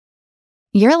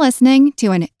You're listening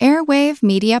to an Airwave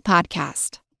Media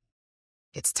Podcast.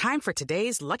 It's time for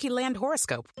today's Lucky Land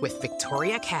horoscope with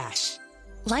Victoria Cash.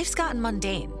 Life's gotten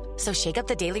mundane, so shake up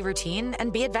the daily routine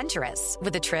and be adventurous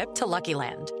with a trip to Lucky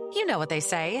Land. You know what they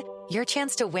say, your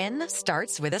chance to win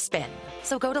starts with a spin.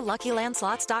 So go to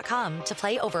LuckyLandSlots.com to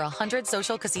play over 100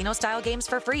 social casino-style games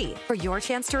for free for your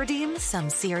chance to redeem some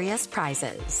serious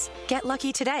prizes. Get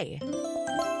lucky today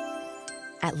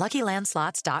at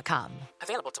LuckyLandSlots.com.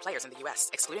 Available to players in the U.S.,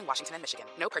 excluding Washington and Michigan.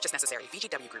 No purchase necessary.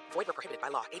 VGW Group. Void where prohibited by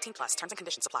law. 18+. Terms and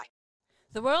conditions apply.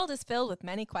 The world is filled with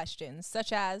many questions,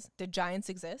 such as, did giants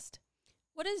exist?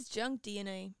 What is junk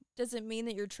DNA? Does it mean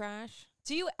that you're trash?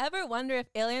 Do you ever wonder if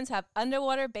aliens have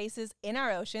underwater bases in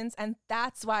our oceans, and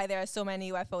that's why there are so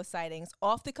many UFO sightings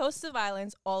off the coasts of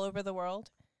islands all over the world?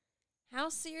 How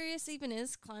serious even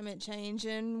is climate change,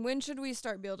 and when should we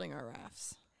start building our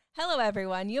rafts? Hello,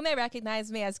 everyone. You may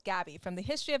recognize me as Gabby from the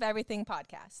History of Everything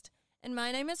podcast. And my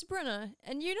name is Brenna,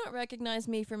 and you don't recognize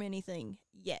me from anything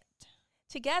yet.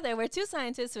 Together, we're two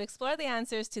scientists who explore the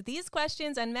answers to these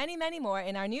questions and many, many more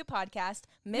in our new podcast,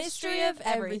 Mystery of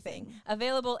Everything,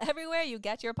 available everywhere you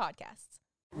get your podcasts.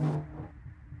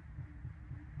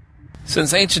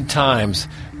 Since ancient times,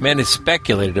 men have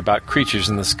speculated about creatures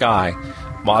in the sky.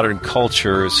 Modern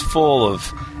culture is full of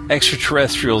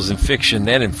extraterrestrials in fiction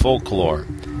and in folklore.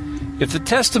 If the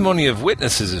testimony of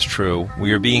witnesses is true,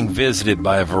 we are being visited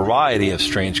by a variety of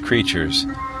strange creatures.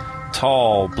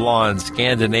 Tall, blonde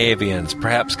Scandinavians,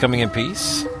 perhaps coming in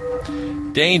peace?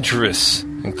 Dangerous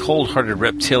and cold-hearted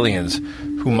reptilians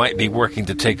who might be working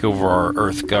to take over our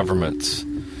Earth governments.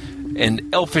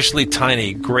 And elfishly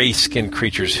tiny, gray-skinned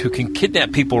creatures who can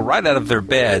kidnap people right out of their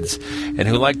beds and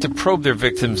who like to probe their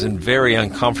victims in very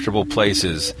uncomfortable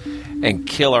places and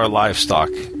kill our livestock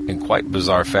in quite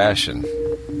bizarre fashion.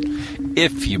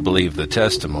 If you believe the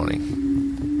testimony.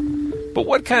 But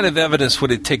what kind of evidence would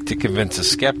it take to convince a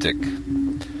skeptic?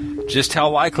 Just how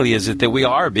likely is it that we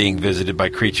are being visited by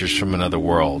creatures from another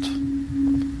world?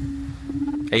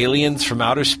 Aliens from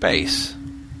outer space.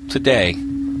 Today,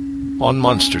 on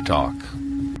Monster Talk.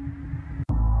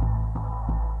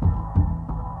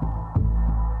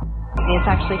 It's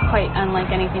actually quite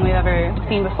unlike anything we've ever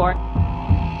seen before.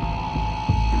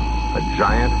 A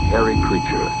giant, hairy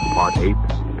creature, part ape,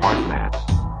 part man.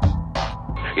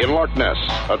 In Loch Ness,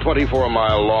 a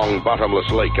 24-mile-long bottomless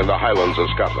lake in the Highlands of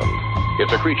Scotland.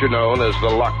 It's a creature known as the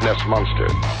Loch Ness Monster.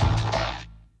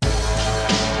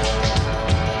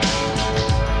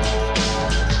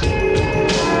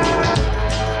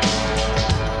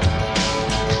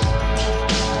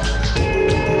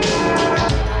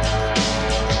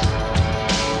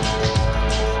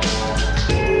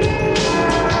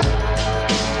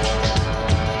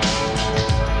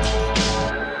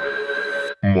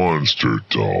 Monster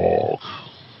Talk.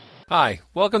 Hi,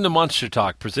 welcome to Monster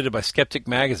Talk, presented by Skeptic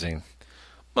Magazine.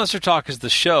 Monster Talk is the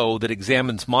show that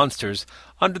examines monsters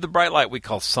under the bright light we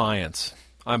call science.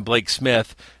 I'm Blake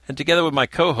Smith, and together with my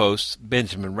co-hosts,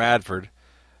 Benjamin Radford,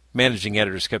 managing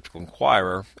editor of Skeptical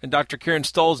Inquirer, and Dr. Karen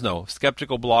Stolzno,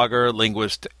 skeptical blogger,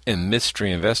 linguist, and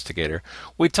mystery investigator,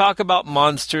 we talk about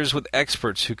monsters with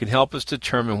experts who can help us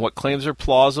determine what claims are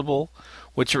plausible,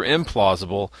 which are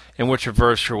implausible, and which are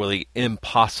virtually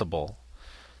impossible.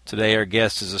 Today our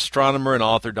guest is astronomer and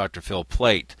author Dr. Phil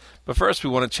Plait. But first we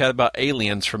want to chat about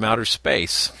aliens from outer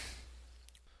space.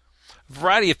 A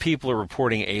variety of people are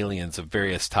reporting aliens of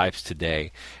various types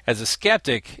today. As a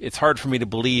skeptic, it's hard for me to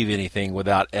believe anything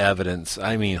without evidence,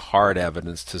 I mean hard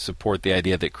evidence, to support the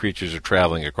idea that creatures are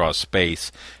traveling across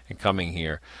space and coming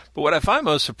here. But what I find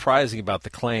most surprising about the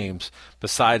claims,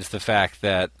 besides the fact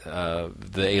that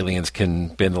the aliens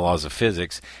can bend the laws of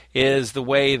physics, is the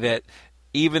way that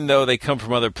even though they come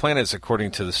from other planets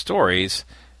according to the stories,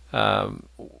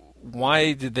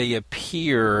 why did they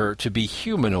appear to be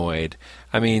humanoid?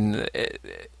 I mean,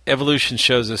 evolution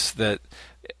shows us that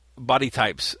body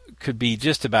types could be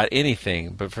just about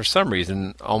anything, but for some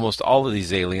reason, almost all of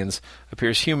these aliens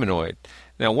appears humanoid.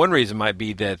 Now, one reason might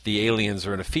be that the aliens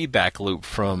are in a feedback loop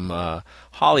from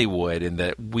Hollywood, and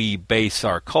that we base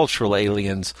our cultural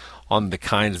aliens on the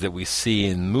kinds that we see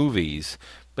in movies.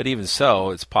 But even so,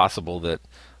 it's possible that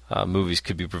movies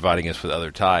could be providing us with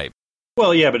other types.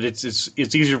 Well, yeah, but it's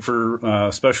easier for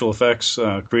special effects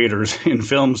creators in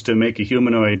films to make a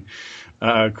humanoid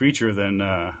creature than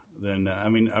I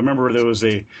mean, I remember there was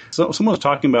someone was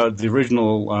talking about the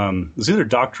original. It was either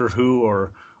Doctor Who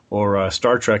or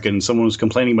Star Trek, and someone was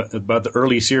complaining about the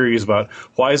early series about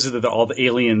why is it that all the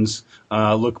aliens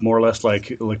look more or less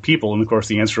like people, and of course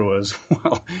the answer was,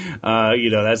 well,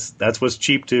 that's what's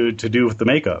cheap to do with the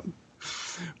makeup.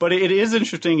 But it is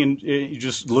interesting in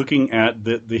just looking at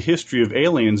the history of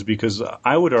aliens, because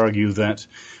I would argue that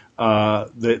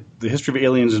the history of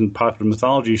aliens in popular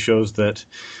mythology shows that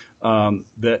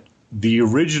that the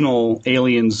original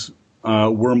aliens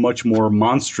were much more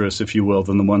monstrous, if you will,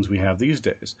 than the ones we have these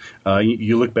days.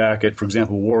 You look back at, for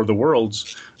example, War of the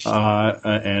Worlds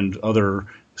and other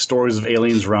stories of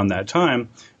aliens around that time.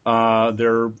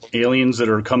 There are aliens that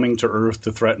are coming to Earth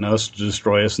to threaten us, to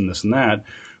destroy us, and this and that.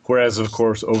 Whereas, of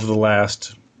course, over the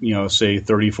last, say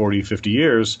 30, 40, 50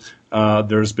 years,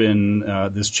 there's been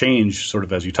this change, sort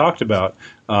of as you talked about.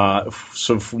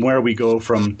 So from where we go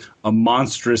from a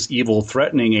monstrous, evil,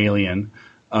 threatening alien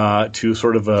to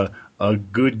sort of a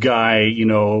good guy,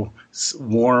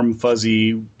 warm,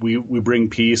 fuzzy. We bring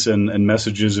peace and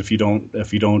messages. If you don't,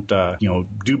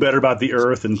 do better about the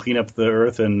Earth and clean up the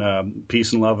Earth and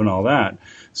peace and love and all that.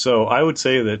 So I would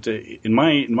say that, in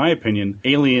my opinion,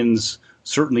 aliens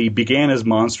certainly began as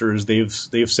monsters. They've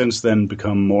since then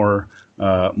become more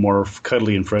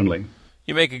cuddly and friendly.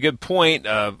 You make a good point.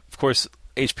 Of course,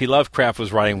 H.P. Lovecraft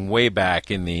was writing way back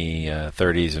in the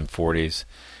 30s and 40s.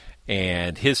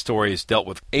 And his stories dealt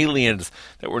with aliens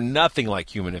that were nothing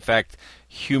like human. In fact,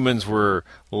 humans were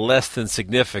less than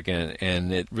significant,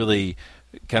 and it really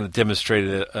kind of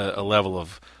demonstrated a level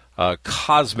of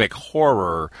cosmic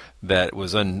horror that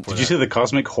was Did you say the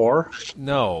cosmic horror?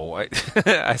 No,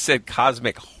 I said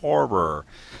cosmic horror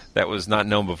that was not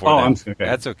known before. Okay.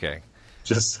 That's okay.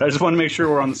 I just want to make sure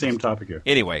we're on the same topic here.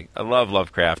 Anyway, I love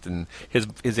Lovecraft, and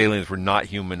his aliens were not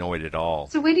humanoid at all.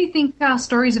 So where do you think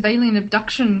stories of alien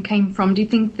abduction came from? Do you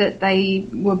think that they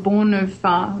were born of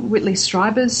Whitley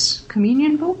Strieber's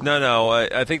Communion book? No.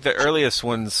 I think the earliest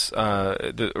ones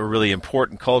that were really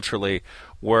important culturally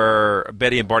were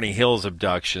Betty and Barney Hill's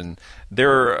abduction.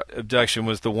 Their abduction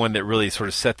was the one that really sort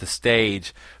of set the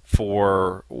stage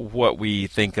for what we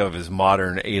think of as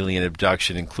modern alien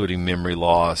abduction, including memory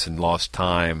loss and lost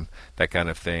time, that kind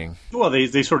of thing. Well,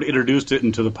 they sort of introduced it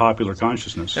into the popular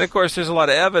consciousness. And, of course, there's a lot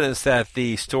of evidence that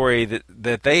the story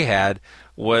that they had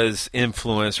was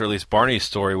influenced, or at least Barney's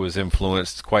story was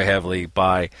influenced quite heavily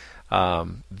by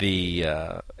the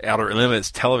Outer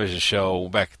Limits television show,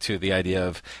 back to the idea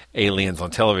of aliens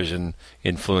on television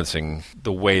influencing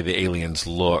the way the aliens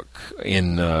look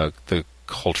in the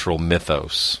cultural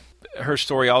mythos. Her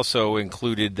story also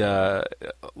included a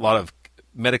lot of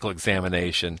medical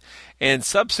examination, and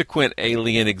subsequent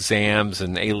alien exams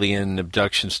and alien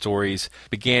abduction stories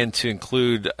began to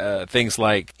include things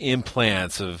like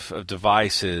implants of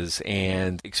devices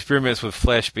and experiments with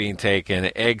flesh being taken,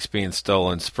 eggs being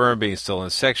stolen, sperm being stolen,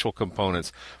 sexual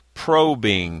components,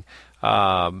 probing.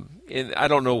 And I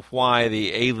don't know why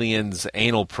the alien's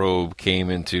anal probe came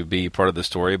into be part of the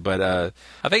story, but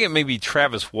I think it may be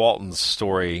Travis Walton's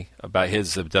story about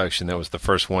his abduction that was the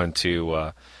first one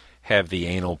to have the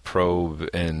anal probe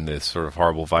and the sort of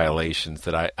horrible violations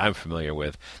that I'm familiar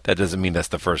with. That doesn't mean that's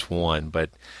the first one, but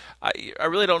I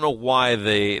really don't know why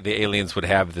the aliens would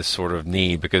have this sort of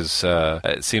need, because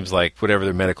it seems like whatever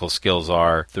their medical skills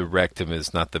are, the rectum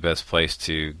is not the best place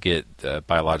to get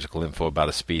biological info about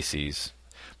a species.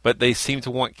 But they seem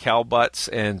to want cow butts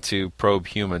and to probe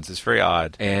humans. It's very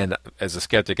odd. And as a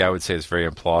skeptic, I would say it's very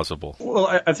implausible. Well,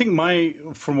 I think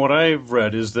from what I've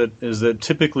read is that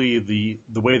typically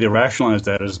the way they rationalize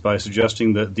that is by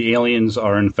suggesting that the aliens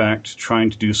are in fact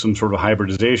trying to do some sort of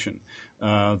hybridization,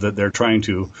 that they're trying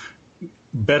to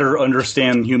better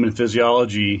understand human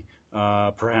physiology,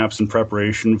 perhaps in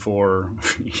preparation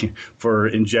for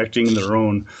injecting their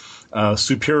own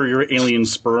superior alien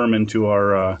sperm into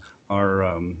our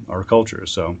culture.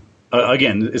 So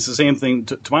again, it's the same thing.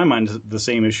 To my mind, the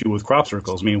same issue with crop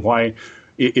circles. I mean, why,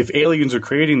 if aliens are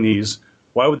creating these,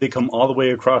 why would they come all the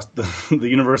way across the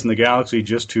universe and the galaxy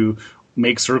just to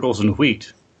make circles and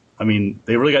wheat? I mean,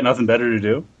 they really got nothing better to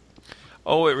do.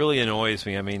 Oh, it really annoys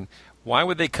me. I mean, why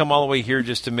would they come all the way here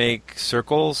just to make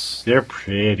circles? They're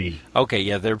pretty. Okay,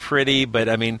 yeah, they're pretty, but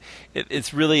I mean,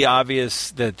 it's really obvious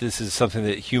that this is something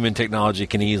that human technology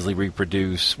can easily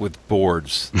reproduce with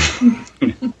boards.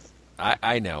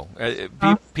 I know.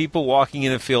 People walking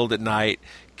in a field at night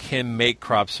can make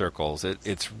crop circles.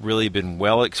 It's really been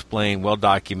well explained, well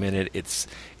documented. It's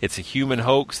a human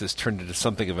hoax that's turned into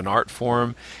something of an art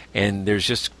form, and there's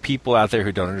just people out there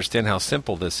who don't understand how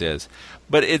simple this is.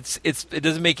 But it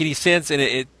doesn't make any sense, and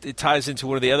it ties into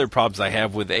one of the other problems I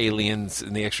have with aliens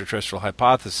and the extraterrestrial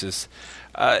hypothesis,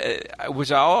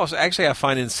 which I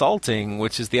find insulting,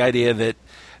 which is the idea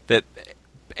that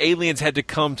aliens had to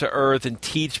come to Earth and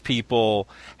teach people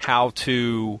how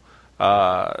to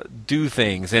do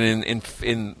things. And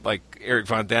in like Eric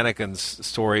von Daniken's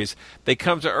stories, they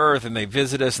come to Earth and they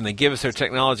visit us and they give us their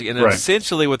technology. And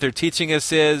essentially what they're teaching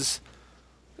us is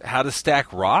how to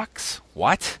stack rocks.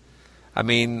 What? I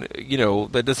mean,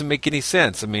 that doesn't make any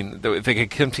sense. I mean, if they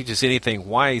could come teach us anything,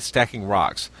 why stacking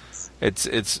rocks?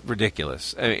 It's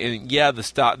ridiculous. And yeah,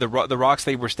 the rocks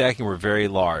they were stacking were very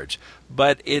large,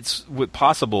 but it's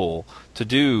possible to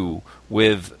do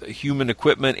with human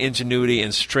equipment, ingenuity,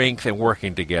 and strength, and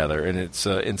working together. And it's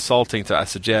insulting to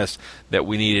suggest that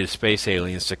we needed space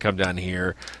aliens to come down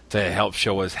here to help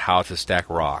show us how to stack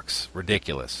rocks.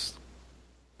 Ridiculous.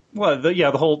 Well,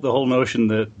 the whole notion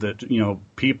that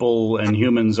people and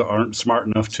humans aren't smart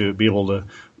enough to be able to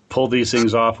pull these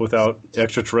things off without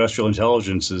extraterrestrial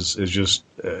intelligence is just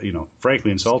frankly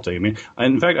insulting. I mean,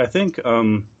 in fact, I think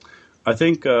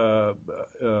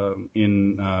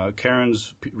in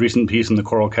Karen's recent piece in the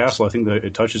Coral Castle, I think that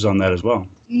it touches on that as well.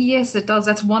 Yes, it does.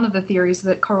 That's one of the theories,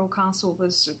 that Coral Castle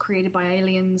was created by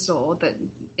aliens, or that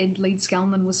Ed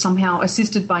Leeds-Scanlan was somehow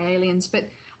assisted by aliens. But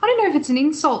I don't know if it's an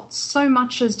insult so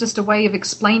much as just a way of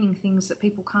explaining things that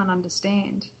people can't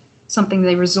understand, something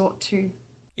they resort to.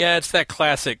 Yeah, it's that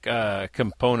classic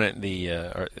component,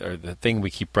 or the thing we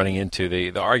keep running into,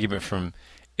 the argument from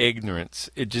ignorance.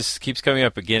 It just keeps coming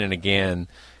up again and again.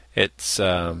 It's,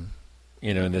 in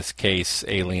this case,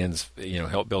 aliens,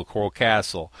 help build Coral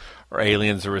Castle, or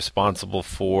aliens are responsible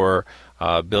for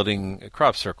building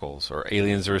crop circles, or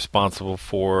aliens are responsible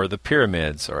for the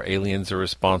pyramids, or aliens are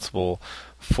responsible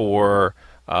for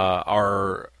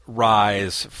our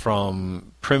rise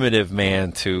from primitive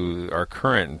man to our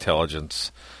current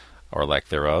intelligence, or lack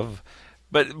thereof.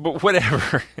 But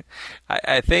whatever.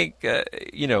 I think,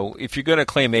 if you're going to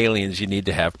claim aliens, you need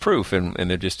to have proof, and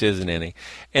there just isn't any.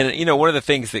 And, one of the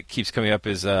things that keeps coming up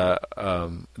is that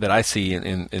I see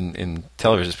in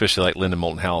television, especially like Linda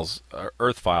Moulton Howe's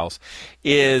Earth Files,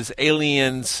 is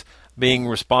aliens being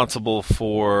responsible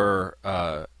for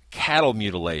cattle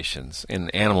mutilations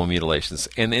and animal mutilations.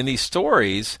 And in these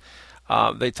stories,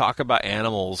 they talk about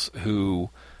animals who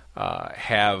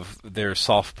have their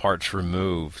soft parts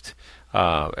removed.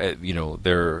 Their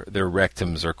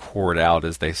rectums are cored out,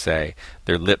 as they say,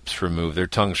 their lips removed, their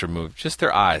tongues removed, just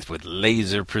their eyes with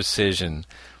laser precision.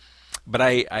 But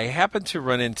I happened to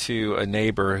run into a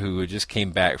neighbor who just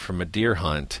came back from a deer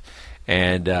hunt,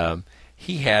 and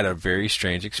he had a very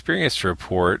strange experience to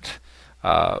report.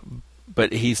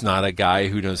 But he's not a guy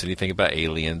who knows anything about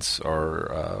aliens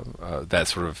or that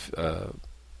sort of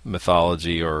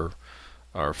mythology or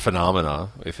phenomena,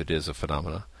 if it is a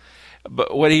phenomena.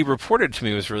 But what he reported to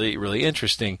me was really, really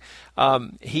interesting.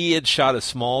 He had shot a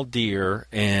small deer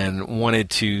and wanted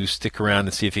to stick around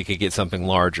and see if he could get something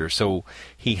larger. So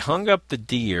he hung up the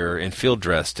deer and field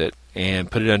dressed it and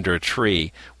put it under a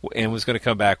tree, and was going to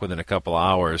come back within a couple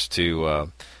hours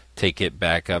to take it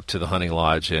back up to the hunting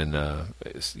lodge and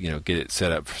get it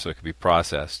set up so it could be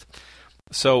processed.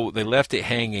 So they left it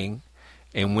hanging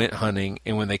and went hunting,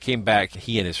 and when they came back,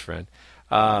 he and his friend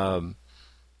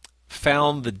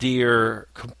found the deer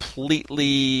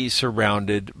completely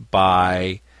surrounded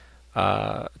by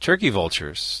turkey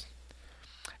vultures.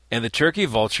 And the turkey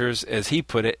vultures, as he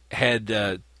put it,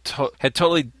 had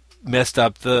totally messed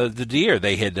up the deer.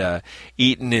 They had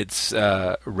eaten its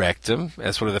rectum.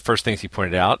 That's one of the first things he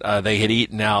pointed out. They had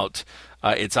eaten out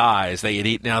its eyes. They had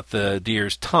eaten out the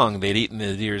deer's tongue. They had eaten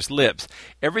the deer's lips.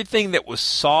 Everything that was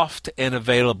soft and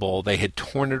available, they had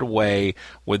torn it away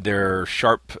with their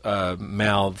sharp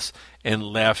mouths and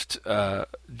left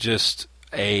just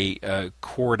a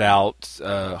cored out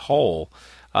hole.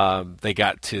 They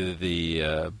got to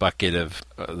the bucket of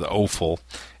the offal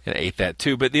and ate that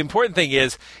too. But the important thing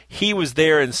is, he was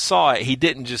there and saw it. He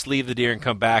didn't just leave the deer and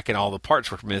come back and all the parts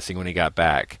were missing when he got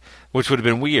back, which would have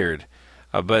been weird.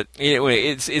 But anyway,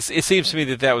 it seems to me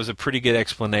that was a pretty good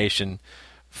explanation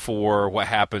for what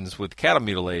happens with cattle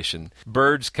mutilation.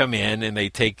 Birds come in and they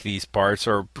take these parts,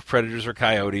 or predators or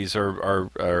coyotes or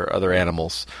other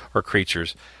animals or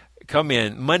creatures come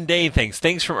in, mundane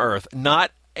things from Earth,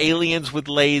 not aliens with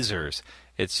lasers.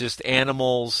 It's just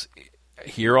animals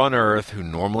here on Earth who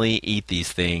normally eat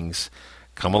these things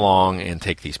come along and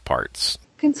take these parts.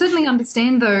 I can certainly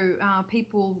understand, though,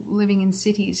 people living in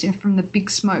cities from the big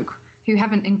smoke who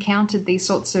haven't encountered these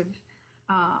sorts of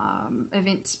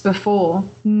events before,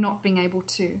 not being able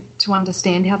to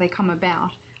understand how they come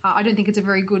about. I don't think it's a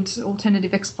very good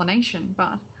alternative explanation,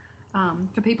 but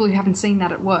for people who haven't seen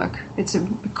that at work, it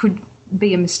could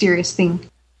be a mysterious thing.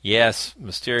 Yes,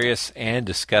 mysterious and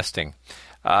disgusting.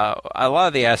 A lot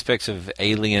of the aspects of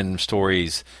alien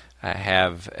stories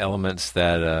have elements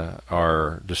that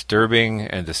are disturbing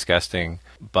and disgusting.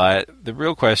 But the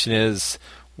real question is,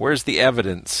 where's the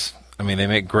evidence? I mean, they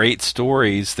make great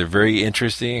stories. They're very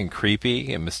interesting and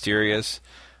creepy and mysterious.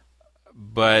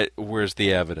 But where's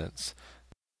the evidence?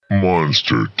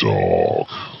 Monster Talk.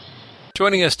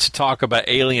 Joining us to talk about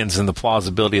aliens and the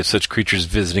plausibility of such creatures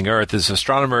visiting Earth is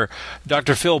astronomer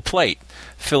Dr. Phil Plait.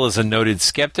 Phil is a noted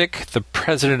skeptic, the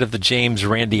president of the James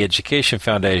Randi Education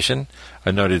Foundation,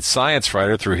 a noted science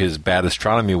writer through his Bad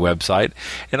Astronomy website,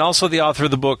 and also the author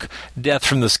of the book Death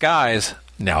from the Skies,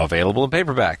 now available in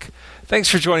paperback. Thanks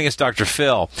for joining us, Dr.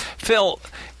 Phil. Phil,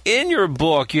 in your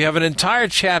book, you have an entire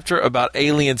chapter about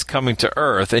aliens coming to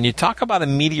Earth, and you talk about a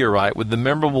meteorite with the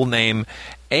memorable name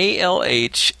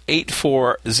ALH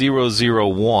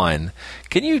 84001.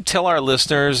 Can you tell our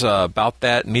listeners about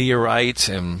that meteorite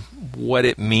and what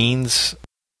it means?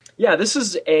 Yeah, this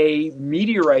is a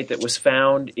meteorite that was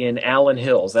found in Allen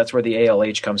Hills. That's where the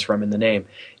ALH comes from in the name,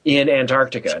 in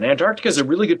Antarctica. And Antarctica is a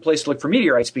really good place to look for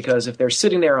meteorites because if they're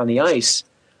sitting there on the ice,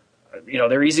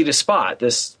 they're easy to spot,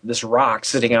 this rock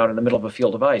sitting out in the middle of a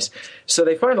field of ice. So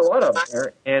they find a lot of them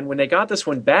there, and when they got this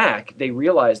one back, they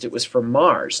realized it was from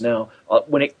Mars. Now,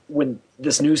 when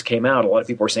this news came out, a lot of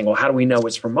people were saying, well, how do we know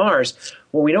it's from Mars?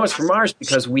 Well, we know it's from Mars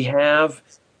because we have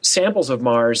samples of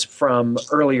Mars from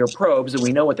earlier probes, and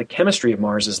we know what the chemistry of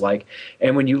Mars is like.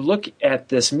 And when you look at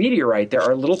this meteorite, there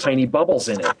are little tiny bubbles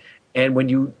in it. And when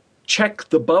you check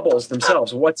the bubbles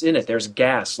themselves, what's in it? There's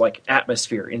gas, like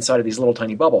atmosphere, inside of these little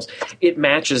tiny bubbles. It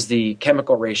matches the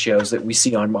chemical ratios that we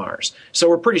see on Mars. So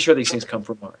we're pretty sure these things come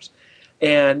from Mars.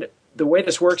 And the way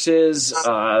this works is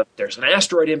there's an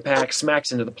asteroid impact,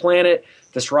 smacks into the planet.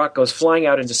 This rock goes flying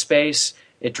out into space.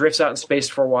 It drifts out in space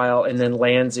for a while and then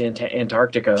lands into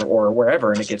Antarctica or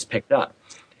wherever, and it gets picked up.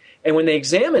 And when they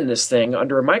examine this thing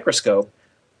under a microscope,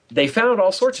 they found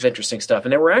all sorts of interesting stuff.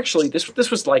 And there were actually, this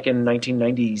was like in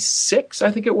 1996, I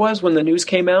think it was, when the news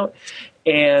came out.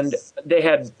 And they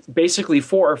had basically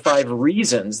 4 or 5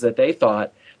 reasons that they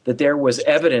thought that there was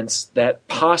evidence that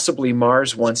possibly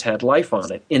Mars once had life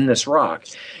on it in this rock.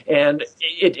 And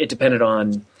it depended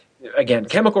on, again,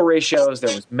 chemical ratios.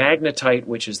 There was magnetite,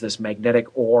 which is this magnetic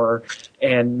ore.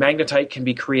 And magnetite can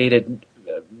be created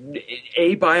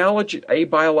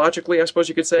abiologically, I suppose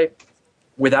you could say,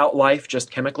 without life, just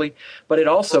chemically, but it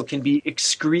also can be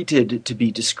excreted, to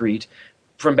be discreet,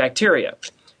 from bacteria.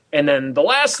 And then the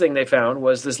last thing they found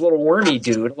was this little wormy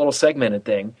dude, a little segmented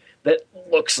thing, that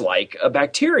looks like a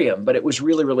bacterium, but it was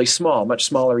really, really small, much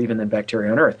smaller even than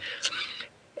bacteria on Earth.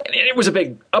 And it was a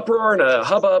big uproar and a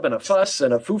hubbub and a fuss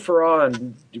and a foo-for-ah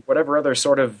and whatever other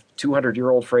sort of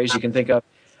 200-year-old phrase you can think of.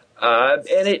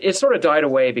 And it sort of died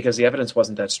away because the evidence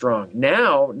wasn't that strong.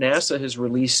 Now, NASA has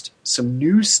released some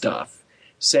new stuff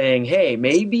saying, hey,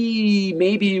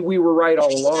 maybe we were right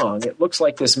all along. It looks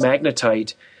like this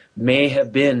magnetite may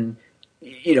have been,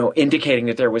 indicating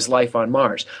that there was life on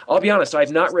Mars. I'll be honest,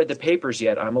 I've not read the papers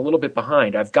yet. I'm a little bit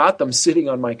behind. I've got them sitting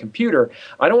on my computer.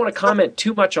 I don't want to comment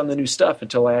too much on the new stuff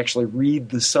until I actually read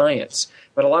the science.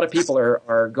 But a lot of people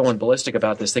are going ballistic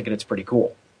about this, thinking it's pretty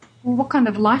cool. Well, what kind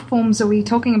of life forms are we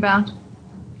talking about?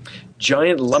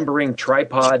 Giant lumbering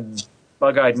tripod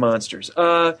bug-eyed monsters.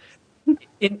 Well,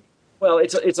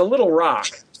 it's a little rock,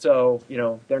 so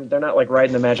they're not like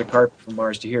riding the magic carpet from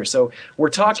Mars to here. So we're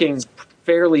talking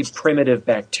fairly primitive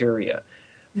bacteria.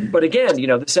 But again,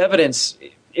 this evidence,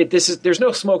 there's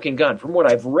no smoking gun. From what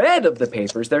I've read of the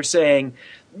papers, they're saying,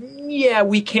 yeah,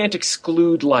 we can't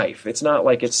exclude life. It's not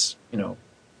like it's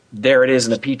there it is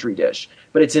in a petri dish,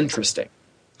 but it's interesting.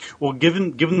 Well,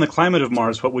 given the climate of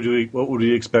Mars, what would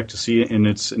you expect to see in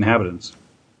its inhabitants?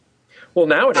 Well,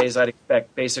 nowadays I'd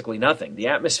expect basically nothing. The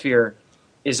atmosphere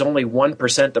is only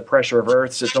 1% the pressure of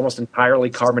Earth's. It's almost entirely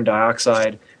carbon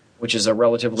dioxide, which is a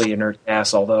relatively inert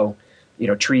gas, although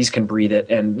trees can breathe it,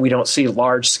 and we don't see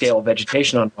large-scale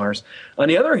vegetation on Mars. On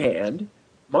the other hand,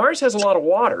 Mars has a lot of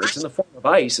water. It's in the form of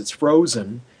ice. It's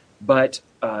frozen, but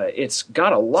it's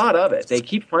got a lot of it. They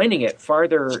keep finding it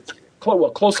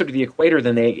closer to the equator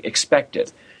than they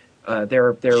expected.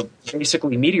 They're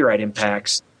basically meteorite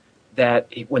impacts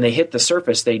that when they hit the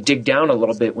surface, they dig down a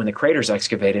little bit when the crater's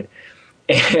excavated.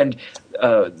 And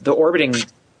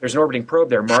there's an orbiting probe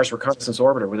there, Mars Reconnaissance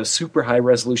Orbiter, with a super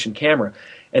high-resolution camera.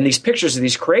 And these pictures of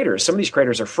these craters, some of these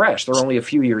craters are fresh. They're only a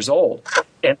few years old.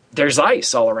 And there's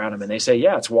ice all around them. And they say,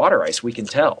 yeah, it's water ice. We can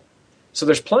tell. So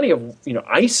there's plenty of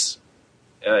ice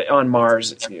on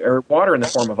Mars, or water in the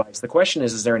form of ice. The question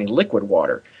is there any liquid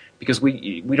water? Because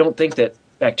we don't think that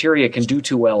bacteria can do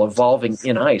too well evolving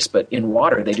in ice, but in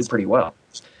water they do pretty well.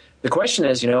 The question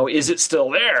is, is it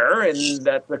still there? And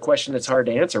that's the question that's hard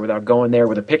to answer without going there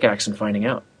with a pickaxe and finding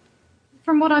out.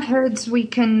 From what I've heard, we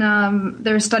can.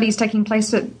 There are studies taking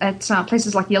place at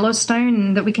places like Yellowstone,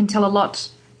 and that we can tell a lot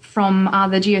from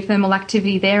the geothermal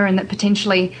activity there, and that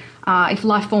potentially, if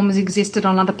life forms existed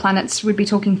on other planets, we'd be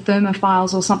talking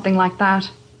thermophiles or something like that.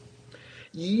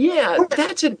 Yeah,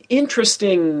 that's an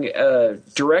interesting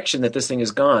direction that this thing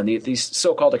has gone. These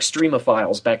so-called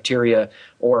extremophiles, bacteria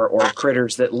or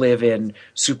critters that live in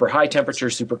super high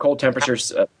temperatures, super cold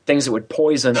temperatures, things that would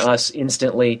poison us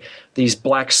instantly. These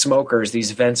black smokers,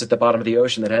 these vents at the bottom of the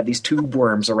ocean that have these tube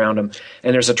worms around them,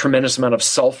 and there's a tremendous amount of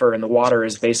sulfur, and the water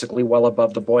is basically well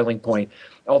above the boiling point,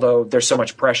 although there's so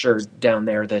much pressure down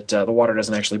there that the water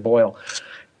doesn't actually boil.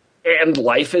 And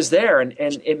life is there, and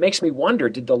it makes me wonder,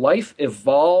 did the life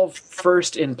evolve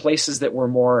first in places that were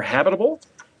more habitable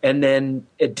and then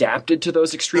adapted to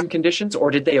those extreme conditions,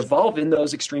 or did they evolve in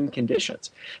those extreme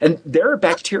conditions? And there are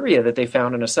bacteria that they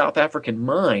found in a South African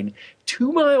mine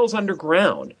 2 miles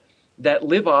underground that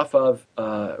live off of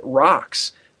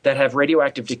rocks that have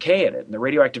radioactive decay in it, and the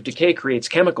radioactive decay creates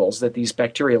chemicals that these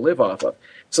bacteria live off of.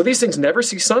 So these things never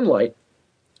see sunlight,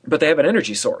 but they have an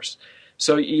energy source.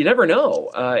 So you never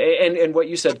know. And what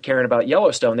you said, Karen, about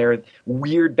Yellowstone, there are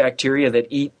weird bacteria that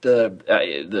eat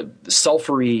the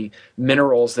sulfury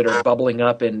minerals that are bubbling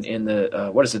up in the,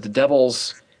 what is it, the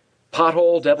devil's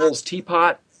pothole, devil's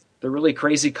teapot, the really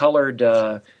crazy colored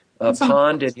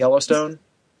pond in Yellowstone.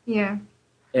 Yeah.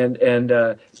 And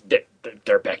there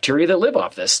are bacteria that live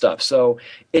off this stuff. So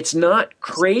it's not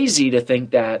crazy to think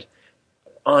that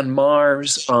on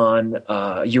Mars, on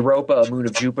Europa, a moon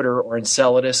of Jupiter, or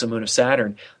Enceladus, a moon of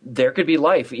Saturn, there could be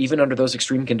life even under those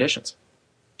extreme conditions.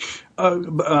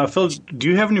 Phil, do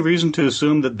you have any reason to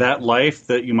assume that life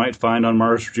that you might find on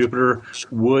Mars or Jupiter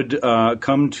would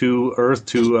come to Earth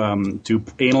to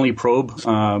anally probe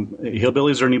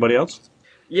hillbillies or anybody else?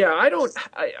 Yeah,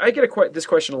 I get this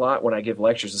question a lot when I give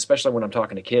lectures, especially when I'm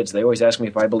talking to kids. They always ask me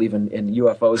if I believe in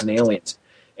UFOs and aliens.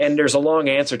 And there's a long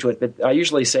answer to it, but I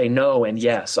usually say no and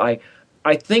yes. I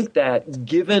think that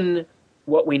given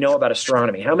what we know about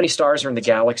astronomy, how many stars are in the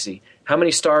galaxy, how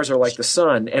many stars are like the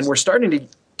sun, and we're starting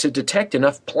to detect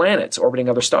enough planets orbiting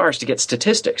other stars to get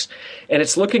statistics. And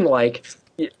it's looking like,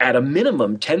 at a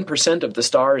minimum, 10% of the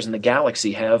stars in the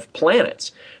galaxy have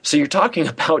planets. So you're talking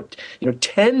about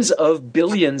tens of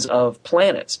billions of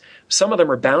planets. Some of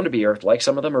them are bound to be Earth-like.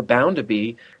 Some of them are bound to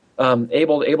be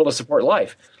able to support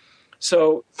life.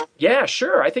 So, yeah,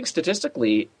 sure. I think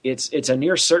statistically, it's a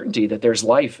near certainty that there's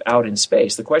life out in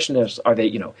space. The question is, are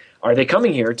they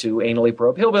coming here to anally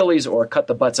probe hillbillies or cut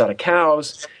the butts out of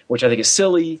cows, which I think is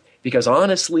silly because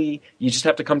honestly, you just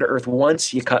have to come to Earth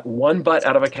once. You cut one butt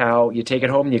out of a cow, you take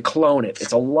it home, and you clone it.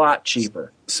 It's a lot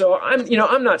cheaper. So I'm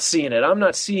not seeing it. I'm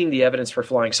not seeing the evidence for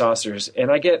flying saucers.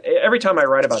 And every time I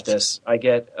write about this, I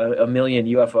get a million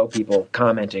UFO people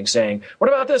commenting saying, "What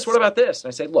about this? What about this?" And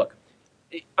I say, look,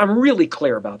 I'm really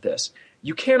clear about this.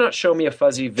 You cannot show me a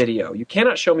fuzzy video. You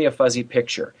cannot show me a fuzzy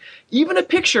picture. Even a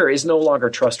picture is no longer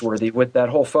trustworthy with that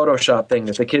whole Photoshop thing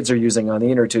that the kids are using on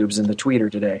the inner tubes and the tweeter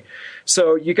today.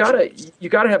 So you gotta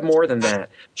have more than that.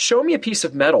 Show me a piece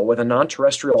of metal with a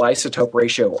non-terrestrial isotope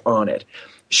ratio on it.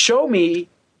 Show me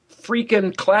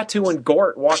freaking Klaatu and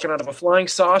Gort walking out of a flying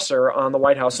saucer on the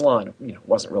White House lawn. It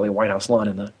wasn't really a White House lawn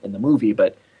in the movie,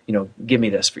 but give me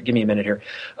a minute here.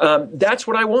 That's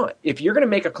what I want. If you're going to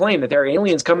make a claim that there are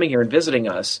aliens coming here and visiting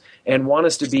us and want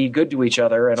us to be good to each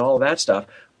other and all of that stuff,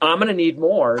 I'm going to need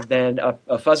more than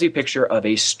a fuzzy picture of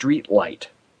a street light.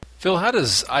 Phil, how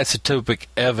does isotopic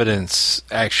evidence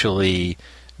actually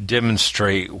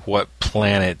demonstrate what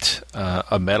planet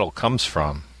a metal comes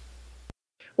from?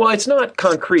 Well, it's not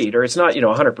concrete, or it's not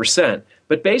 100%.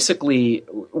 But basically,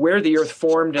 where the Earth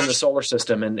formed in the solar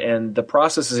system and the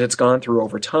processes it's gone through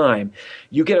over time,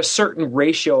 you get a certain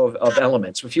ratio of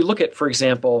elements. If you look at, for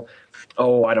example,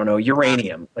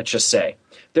 uranium, let's just say.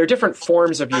 There are different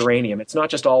forms of uranium. It's not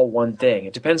just all one thing.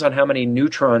 It depends on how many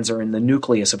neutrons are in the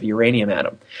nucleus of a uranium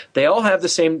atom. They all have the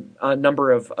same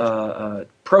number of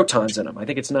protons in them. I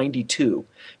think it's 92.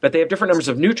 But they have different numbers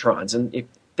of neutrons, and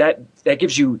that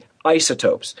gives you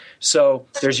isotopes. So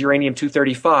there's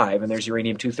uranium-235 and there's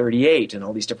uranium-238 and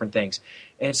all these different things.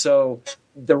 And so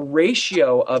the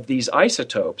ratio of these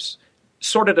isotopes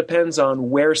sort of depends on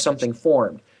where something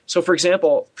formed. So, for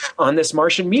example, on this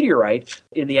Martian meteorite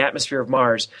in the atmosphere of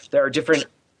Mars, there are different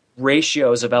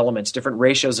ratios of elements, different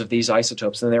ratios of these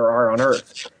isotopes than there are on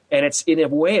Earth. And it's in a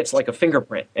way, it's like a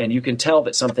fingerprint, and you can tell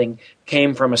that something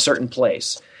came from a certain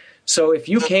place. So if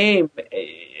you came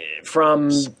from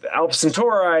Alpha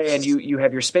Centauri and you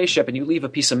have your spaceship and you leave a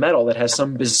piece of metal that has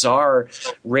some bizarre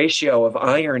ratio of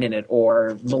iron in it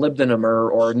or molybdenum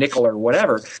or nickel or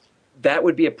whatever, that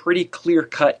would be a pretty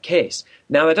clear-cut case.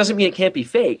 Now, that doesn't mean it can't be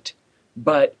faked,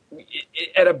 but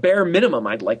at a bare minimum,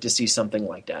 I'd like to see something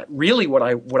like that. Really, what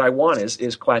I want is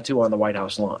Klaatu on the White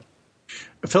House lawn.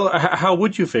 Phil, how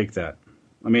would you fake that?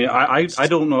 I mean, I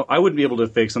don't know. I wouldn't be able to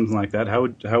fake something like that. How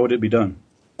would it be done?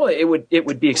 Well, it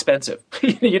would be expensive.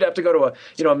 You'd have to go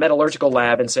to a metallurgical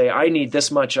lab and say, I need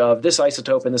this much of this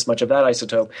isotope and this much of that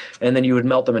isotope, and then you would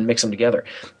melt them and mix them together.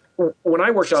 When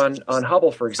I worked on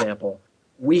Hubble, for example,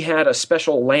 we had a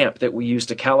special lamp that we used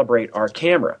to calibrate our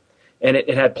camera, and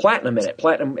it had platinum in it.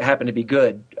 Platinum happened to be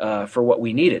good for what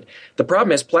we needed. The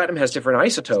problem is platinum has different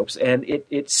isotopes, and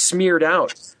it smeared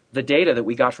out the data that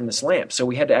we got from this lamp. So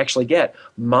we had to actually get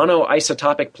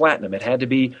monoisotopic platinum. It had to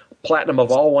be platinum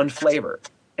of all one flavor.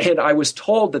 And I was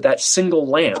told that single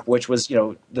lamp, which was,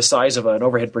 the size of an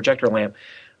overhead projector lamp,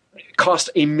 cost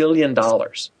 $1 million.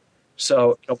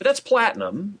 So, but that's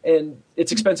platinum, and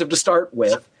it's expensive to start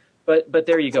with. But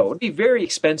there you go. It would be very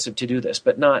expensive to do this,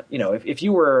 but not, if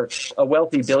you were a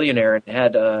wealthy billionaire and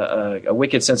had a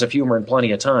wicked sense of humor and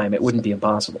plenty of time, it wouldn't be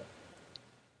impossible.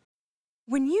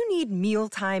 When you need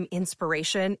mealtime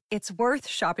inspiration, it's worth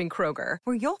shopping Kroger,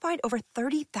 where you'll find over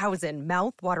 30,000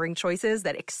 mouth-watering choices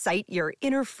that excite your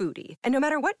inner foodie. And no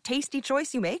matter what tasty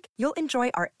choice you make, you'll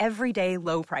enjoy our everyday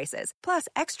low prices, plus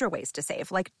extra ways to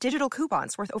save, like digital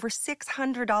coupons worth over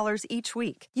 $600 each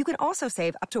week. You can also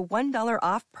save up to $1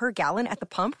 off per gallon at the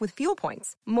pump with fuel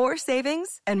points. More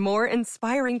savings and more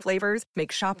inspiring flavors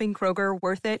make shopping Kroger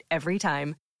worth it every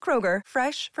time. Kroger,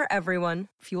 fresh for everyone.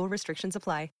 Fuel restrictions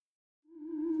apply.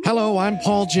 Hello, I'm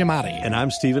Paul Giamatti. And I'm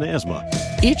Stephen Asma.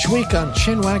 Each week on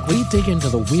Chinwag, we dig into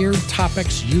the weird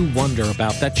topics you wonder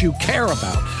about, that you care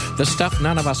about. The stuff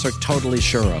none of us are totally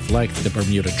sure of, like the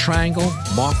Bermuda Triangle,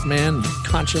 Mothman,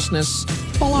 consciousness,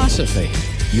 philosophy,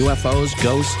 UFOs,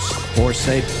 ghosts, or,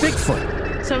 say,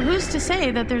 Bigfoot. So who's to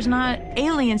say that there's not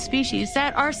alien species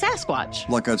that are Sasquatch?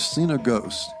 Like I'd seen a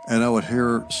ghost, and I would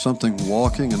hear something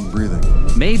walking and breathing.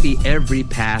 Maybe every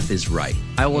path is right.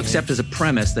 I will accept as a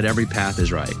premise that every path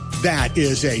is right. That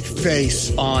is a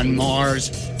face on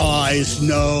Mars, eyes,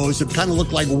 nose. It kind of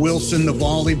looked like Wilson the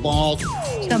volleyball.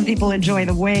 Some people enjoy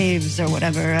the waves or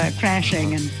whatever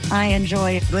crashing, and I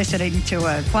enjoy listening to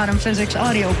a quantum physics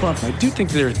audiobook. I do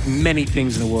think there are many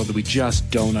things in the world that we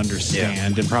just don't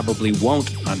understand and probably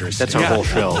won't understand. That's our whole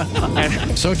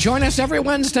show. So join us every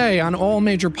Wednesday on all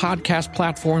major podcast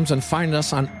platforms and find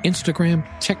us on Instagram,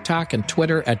 TikTok, and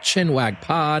Twitter at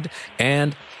ChinwagPod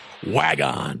and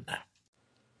Wagon.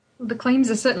 The claims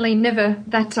are certainly never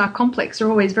that complex. They're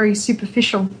always very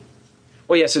superficial.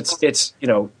 Well, yes, it's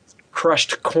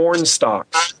crushed corn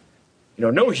stalks.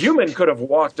 No human could have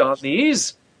walked on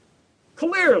these.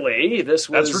 Clearly, this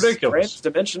was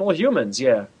trans-dimensional humans,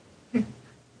 yeah.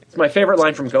 It's my favorite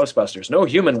line from Ghostbusters. No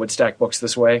human would stack books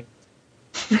this way.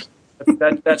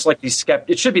 That's like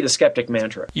it should be the skeptic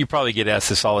mantra. You probably get asked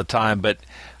this all the time, but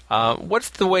what's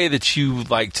the way that you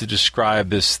like to describe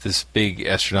this big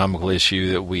astronomical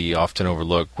issue that we often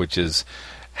overlook, which is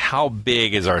how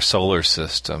big is our solar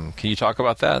system? Can you talk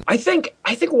about that? I think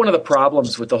one of the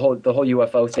problems with the whole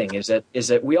UFO thing is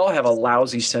that we all have a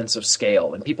lousy sense of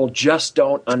scale, and people just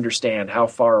don't understand how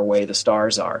far away the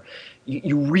stars are.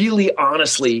 You really,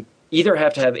 honestly, either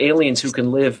have to have aliens who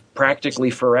can live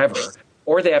practically forever,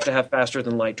 or they have to have faster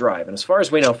than light drive. And as far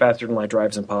as we know, faster than light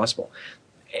drive is impossible.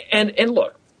 And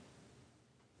look,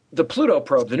 the Pluto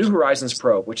probe, the New Horizons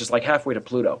probe, which is like halfway to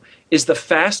Pluto, is the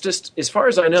fastest, as far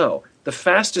as I know, the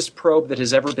fastest probe that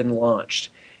has ever been launched.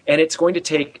 And it's going to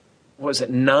take,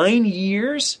 9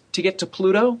 years to get to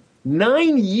Pluto?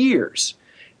 9 years.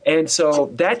 And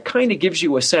so that kind of gives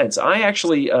you a sense. I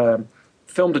actually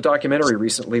filmed a documentary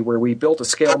recently where we built a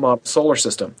scale model solar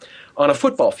system on a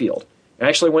football field. I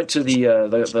actually went to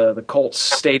the Colts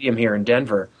stadium here in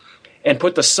Denver and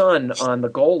put the sun on the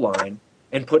goal line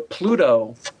and put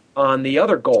Pluto on the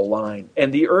other goal line,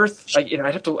 and the Earth. I'd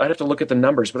have to look at the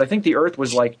numbers, but I think the Earth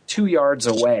was like 2 yards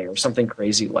away or something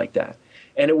crazy like that,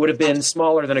 and it would have been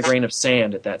smaller than a grain of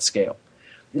sand at that scale.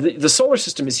 The solar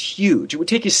system is huge. It would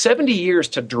take you 70 years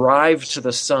to drive to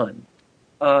the sun.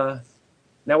 Now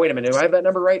wait a minute, do I have that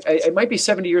number right? It might be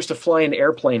 70 years to fly an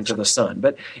airplane to the sun,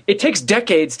 but it takes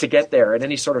decades to get there in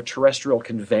any sort of terrestrial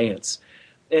conveyance,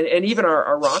 and even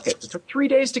our rocket. It took 3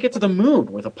 days to get to the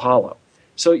moon with Apollo.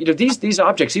 So these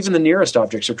objects, even the nearest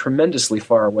objects, are tremendously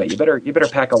far away. You better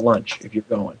pack a lunch if you're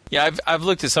going. Yeah, I've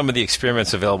looked at some of the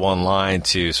experiments available online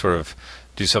to sort of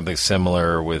do something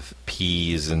similar with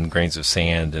peas and grains of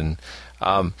sand, and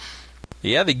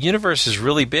the universe is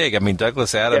really big. I mean,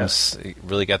 Douglas Adams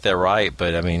really got that right,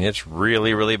 but I mean, it's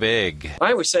really, really big.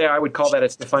 I would say I would call that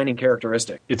its defining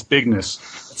characteristic. Its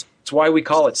bigness. It's why we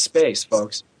call it space,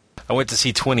 folks. I went to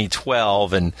see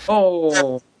 2012, and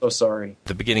oh, so sorry.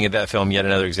 The beginning of that film, yet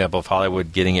another example of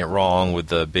Hollywood getting it wrong with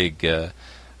the big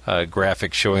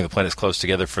graphic showing the planets close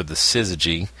together for the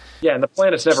syzygy. Yeah, and the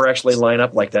planets never actually line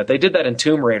up like that. They did that in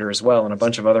Tomb Raider as well, and a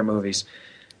bunch of other movies.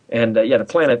 And the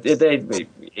planet,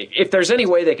 if there's any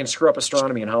way they can screw up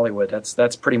astronomy in Hollywood,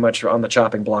 that's pretty much on the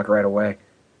chopping block right away.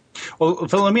 Well,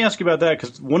 Phil, let me ask you about that,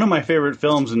 because one of my favorite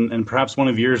films, and perhaps one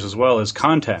of yours as well, is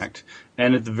Contact.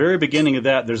 And at the very beginning of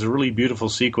that, there's a really beautiful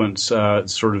sequence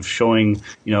sort of showing,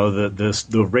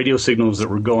 the radio signals that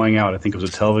were going out. I think it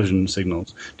was the television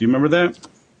signals. Do you remember that?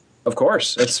 Of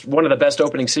course. It's one of the best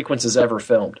opening sequences ever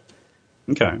filmed.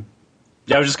 Okay.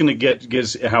 Yeah, I was just going to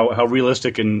get how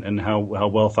realistic and how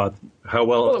well thought,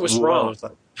 well it was wrong.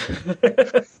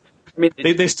 I mean,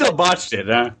 they still botched it,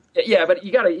 huh? Yeah, but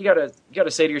you gotta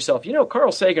say to yourself,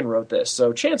 Carl Sagan wrote this,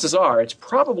 so chances are it's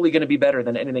probably going to be better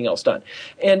than anything else done.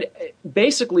 And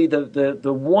basically,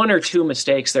 the one or two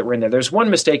mistakes that were in there. There's one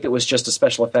mistake that was just a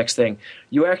special effects thing.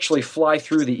 You actually fly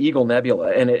through the Eagle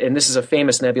Nebula, and this is a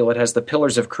famous nebula. It has the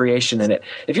Pillars of Creation in it.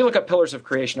 If you look up Pillars of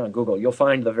Creation on Google, you'll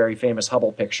find the very famous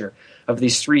Hubble picture of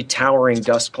these three towering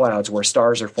dust clouds where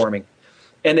stars are forming.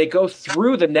 And they go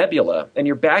through the nebula, and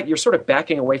you're sort of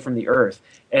backing away from the Earth.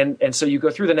 And so you go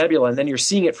through the nebula, and then you're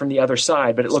seeing it from the other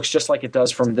side, but it looks just like it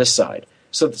does from this side.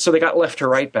 So they got left to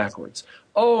right backwards.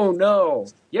 Oh, no.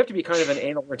 You have to be kind of an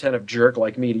anal retentive jerk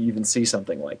like me to even see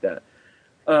something like that.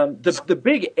 The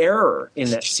big error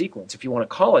in that sequence, if you want to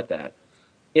call it that,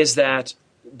 is that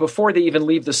before they even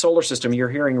leave the solar system, you're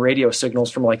hearing radio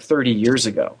signals from like 30 years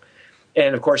ago.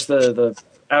 And, of course, the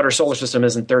outer solar system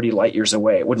isn't 30 light years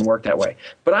away. It wouldn't work that way.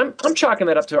 But I'm chalking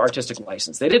that up to artistic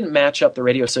license. They didn't match up the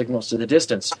radio signals to the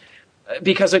distance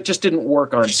because it just didn't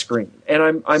work on screen.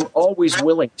 And I'm always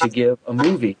willing to give a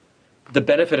movie the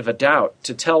benefit of a doubt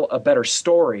to tell a better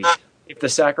story if the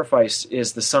sacrifice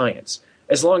is the science,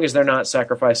 as long as they're not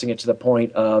sacrificing it to the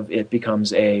point of it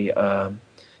becomes a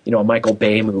Michael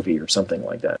Bay movie or something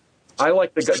like that. I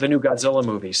like the new Godzilla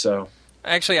movie, so...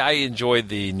 Actually, I enjoyed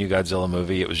the new Godzilla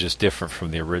movie. It was just different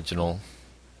from the original.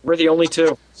 We're the only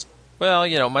two.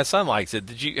 Well, my son likes it.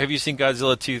 Have you seen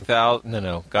Godzilla 2000?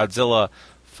 No, Godzilla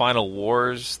Final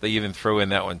Wars. They even throw in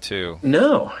that one too.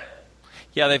 No.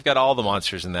 Yeah, they've got all the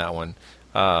monsters in that one.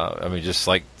 Just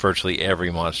like virtually every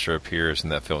monster appears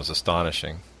in that film. Is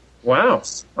astonishing. Wow,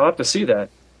 I'll have to see that.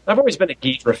 I've always been a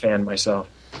Ghidorah fan myself.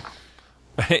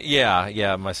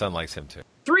 Yeah, my son likes him too.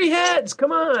 3 heads,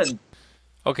 come on.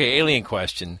 Okay, alien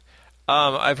question.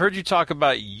 I've heard you talk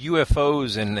about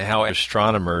UFOs and how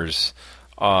astronomers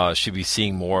should be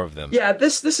seeing more of them. Yeah,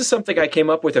 this is something I came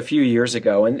up with a few years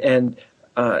ago, and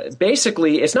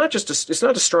basically it's not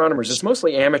astronomers. It's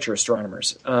mostly amateur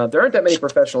astronomers. There aren't that many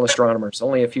professional astronomers,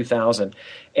 only a few thousand.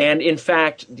 And in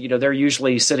fact, they're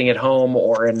usually sitting at home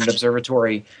or in an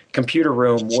observatory computer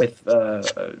room with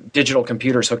digital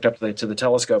computers hooked up to the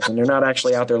telescopes, and they're not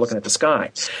actually out there looking at the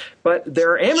sky. But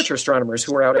there are amateur astronomers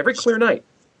who are out every clear night,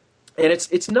 and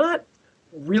it's not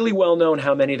really well known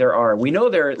how many there are. We know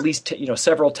there are at least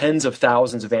several tens of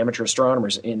thousands of amateur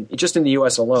astronomers just in the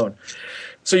U.S. alone.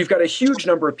 So you've got a huge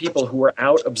number of people who are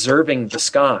out observing the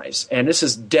skies, and this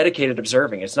is dedicated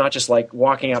observing. It's not just like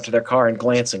walking out to their car and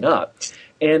glancing up.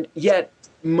 And yet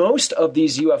most of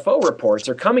these UFO reports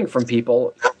are coming from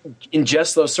people in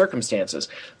just those circumstances.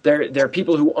 They're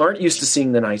people who aren't used to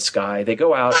seeing the night sky. They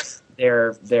go out,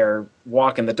 they're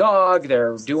walking the dog,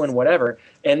 they're doing whatever,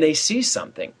 and they see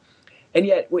something. And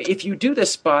yet, if you do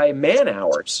this by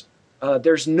man-hours,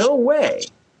 there's no way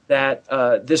that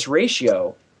this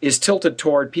ratio is tilted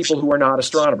toward people who are not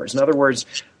astronomers. In other words,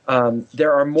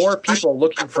 there are more people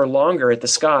looking for longer at the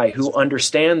sky who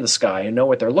understand the sky and know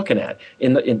what they're looking at,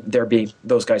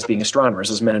 those guys being astronomers,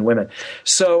 those men and women.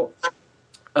 So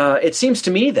it seems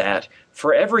to me that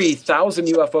for every 1,000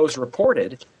 UFOs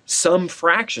reported, some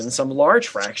large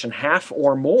fraction, half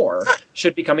or more,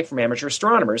 should be coming from amateur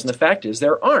astronomers. And the fact is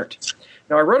there aren't.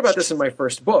 Now, I wrote about this in my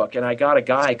first book, and I got a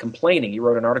guy complaining. He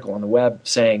wrote an article on the web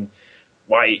saying,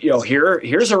 "Why,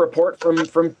 here's a report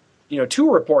from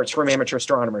 2 reports from amateur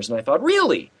astronomers." And I thought,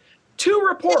 really? 2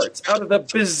 reports out of the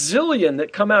bazillion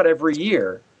that come out every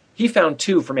year? He found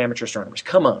 2 from amateur astronomers.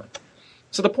 Come on.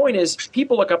 So the point is,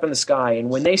 people look up in the sky, and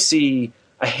when they see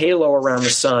a halo around the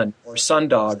sun, or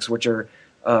sundogs, which are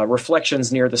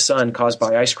reflections near the sun caused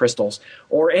by ice crystals,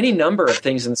 or any number of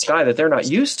things in the sky that they're not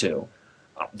used to,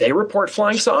 they report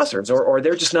flying saucers, or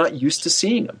they're just not used to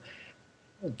seeing them.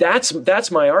 That's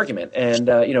my argument.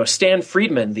 And Stan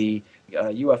Friedman, the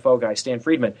UFO guy, Stan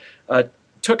Friedman,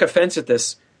 took offense at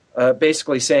this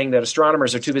basically saying that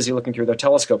astronomers are too busy looking through their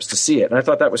telescopes to see it. And I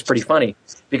thought that was pretty funny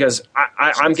because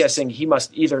I'm guessing he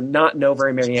must either not know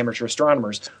very many amateur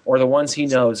astronomers, or the ones he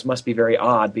knows must be very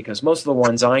odd, because most of the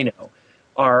ones I know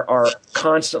are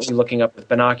constantly looking up with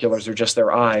binoculars or just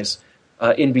their eyes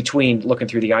in between looking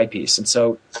through the eyepiece. And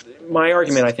so my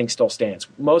argument, I think, still stands.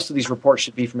 Most of these reports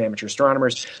should be from amateur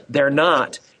astronomers. They're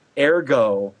not.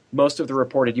 Ergo, most of the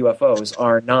reported UFOs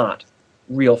are not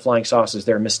real flying saucers.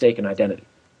 They're mistaken identity.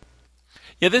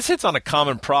 Yeah, this hits on a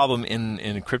common problem in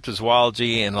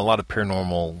cryptozoology and a lot of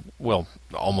paranormal, well,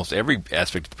 almost every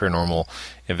aspect of the paranormal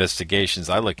investigations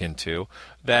I look into,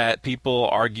 that people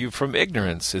argue from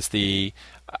ignorance. It's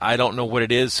I don't know what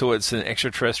it is, so it's an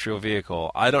extraterrestrial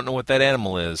vehicle. I don't know what that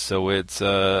animal is, so it's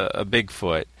a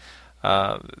Bigfoot.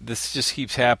 This just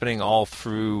keeps happening all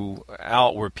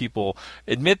throughout, where people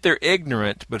admit they're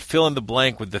ignorant, but fill in the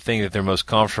blank with the thing that they're most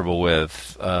comfortable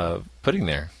with putting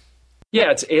there.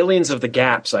 Yeah, it's aliens of the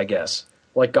gaps, I guess.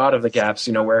 Like God of the gaps,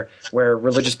 where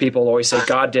religious people always say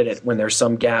God did it when there's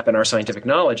some gap in our scientific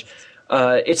knowledge.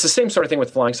 It's the same sort of thing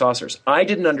with flying saucers. I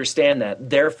didn't understand that.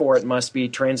 Therefore, it must be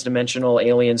transdimensional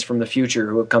aliens from the future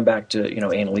who have come back to,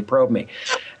 anally probe me.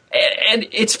 And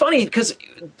it's funny because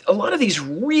a lot of these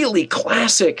really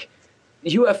classic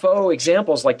UFO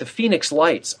examples, like the Phoenix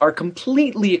Lights, are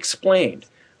completely explained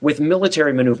with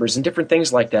military maneuvers and different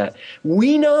things like that.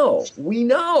 We know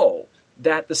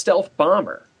that the stealth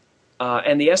bomber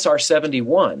and the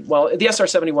SR-71, well, the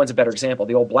SR-71 is a better example,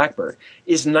 the old Blackbird,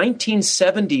 is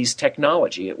 1970s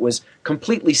technology. It was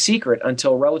completely secret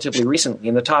until relatively recently,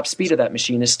 and the top speed of that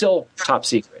machine is still top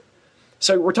secret.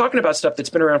 So we're talking about stuff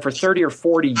that's been around for 30 or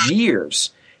 40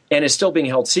 years and is still being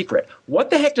held secret.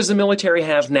 What the heck does the military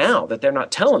have now that they're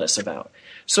not telling us about?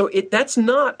 So that's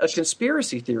not a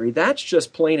conspiracy theory. That's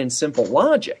just plain and simple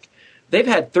logic. They've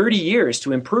had 30 years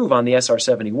to improve on the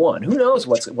SR-71. Who knows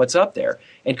what's up there,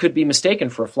 and could be mistaken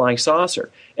for a flying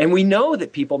saucer. And we know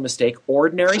that people mistake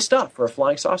ordinary stuff for a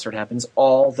flying saucer. It happens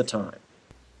all the time.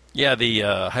 Yeah, the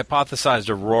hypothesized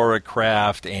Aurora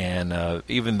craft and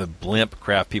even the blimp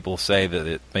craft, people say that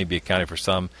it may be accounting for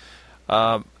some.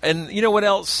 And you know what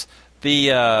else?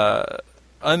 The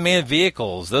unmanned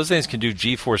vehicles, those things can do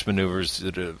G-force maneuvers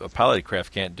that a piloted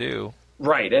craft can't do.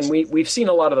 Right, and we've seen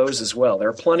a lot of those as well. There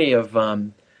are plenty of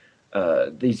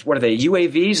these, what are they,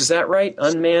 UAVs, is that right?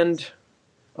 Unmanned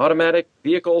automatic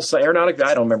vehicles, aeronautic,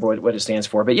 I don't remember what it stands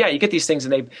for. But yeah, you get these things,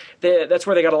 and that's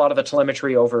where they got a lot of the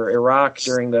telemetry over Iraq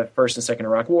during the First and Second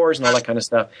Iraq Wars and all that kind of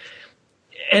stuff.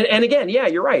 And again, yeah,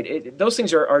 you're right. Those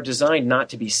things are designed not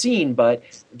to be seen, but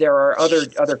there are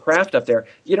other craft up there.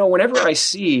 Whenever I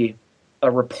see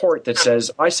a report that says,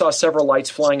 I saw several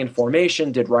lights flying in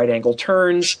formation, did right-angle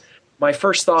turns, my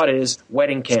first thought is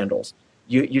wedding candles.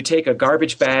 You take a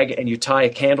garbage bag and you tie a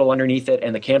candle underneath it,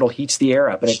 and the candle heats the air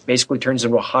up, and it basically turns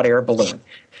into a hot air balloon.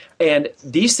 And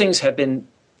these things have been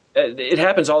it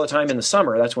happens all the time in the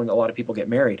summer. That's when a lot of people get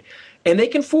married. And they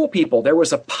can fool people. There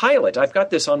was a pilot, I've got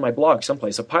this on my blog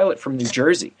someplace, a pilot from New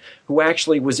Jersey who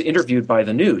actually was interviewed by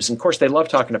the news. And of course, they love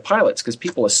talking to pilots because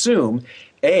people assume,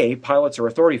 A, pilots are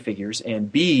authority figures,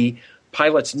 and B,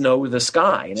 pilots know the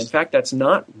sky. And in fact, that's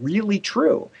not really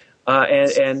true.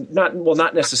 And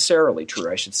not necessarily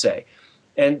true, I should say.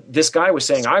 And this guy was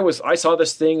saying, I saw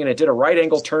this thing and it did a right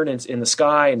angle turn in the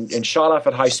sky and shot off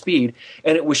at high speed.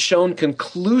 And it was shown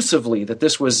conclusively that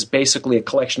this was basically a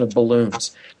collection of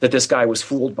balloons that this guy was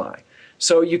fooled by.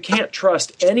 So you can't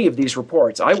trust any of these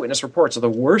reports. Eyewitness reports are the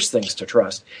worst things to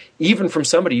trust, even from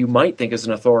somebody you might think is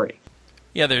an authority.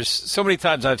 Yeah, there's so many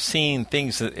times I've seen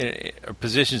things,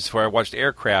 positions where I watched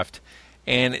aircraft,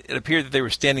 and it appeared that they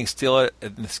were standing still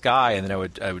in the sky, and then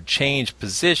I would change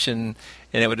position,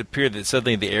 and it would appear that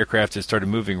suddenly the aircraft had started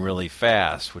moving really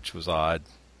fast, which was odd.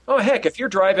 Oh, heck, if you're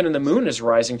driving and the moon is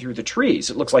rising through the trees,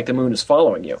 it looks like the moon is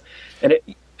following you. And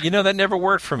that never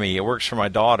worked for me. It works for my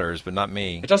daughters, but not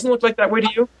me. It doesn't look like that way to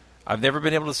you? I've never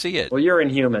been able to see it. Well, you're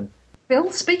inhuman. Bill,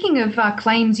 speaking of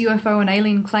claims, UFO and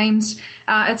alien claims,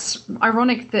 it's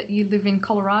ironic that you live in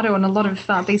Colorado and a lot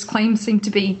of these claims seem to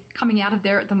be coming out of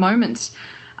there at the moment.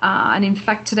 And in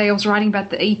fact, today I was writing about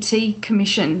the ET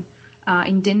Commission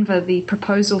in Denver, the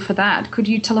proposal for that. Could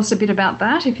you tell us a bit about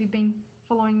that, if you've been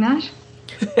following that?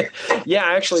 Yeah,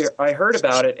 actually, I heard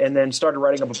about it and then started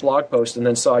writing up a blog post and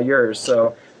then saw yours.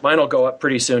 So mine will go up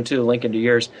pretty soon, too, linking to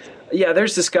yours. Yeah,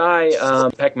 there's this guy,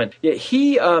 Peckman. Yeah,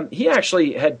 he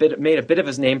actually had made a bit of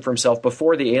his name for himself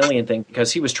before the alien thing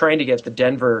because he was trying to get the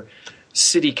Denver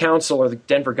City Council or the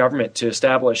Denver government to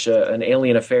establish an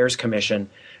Alien Affairs Commission.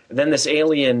 And then this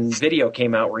alien video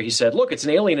came out where he said, look, it's an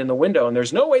alien in the window, and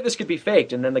there's no way this could be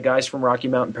faked. And then the guys from Rocky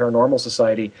Mountain Paranormal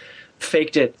Society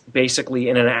faked it basically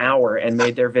in an hour and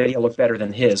made their video look better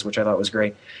than his, which I thought was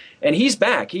great. And he's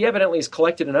back. He evidently has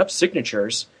collected enough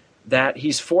signatures that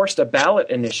he's forced a ballot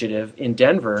initiative in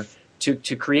Denver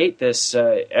to create this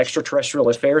Extraterrestrial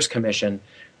Affairs Commission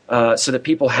so that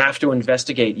people have to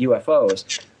investigate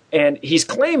UFOs. And he's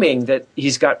claiming that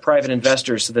he's got private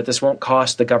investors so that this won't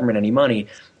cost the government any money.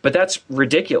 But that's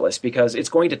ridiculous because it's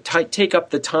going to take up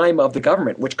the time of the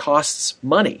government, which costs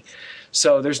money.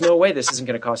 So there's no way this isn't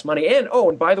going to cost money. And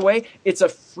by the way, it's a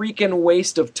freaking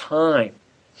waste of time.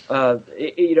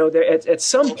 At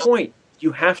some point,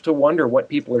 you have to wonder what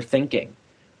people are thinking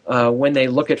when they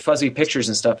look at fuzzy pictures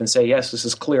and stuff and say, yes, this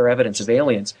is clear evidence of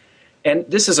aliens. And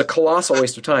this is a colossal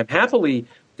waste of time. Happily,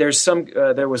 there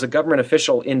was a government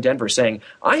official in Denver saying,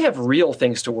 I have real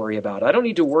things to worry about. I don't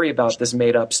need to worry about this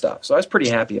made-up stuff. So I was pretty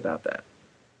happy about that.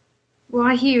 Well,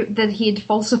 I hear that he'd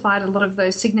falsified a lot of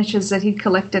those signatures that he'd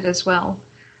collected as well.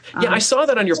 Yeah, I saw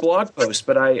that on your blog post,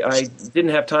 but I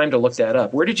didn't have time to look that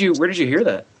up. Where did you hear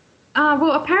that?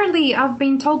 Well, apparently I've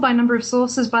been told by a number of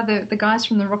sources, by the guys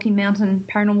from the Rocky Mountain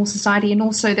Paranormal Society, and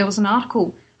also there was an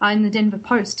article in the Denver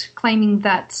Post claiming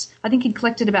that I think he'd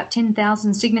collected about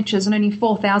 10,000 signatures and only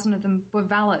 4,000 of them were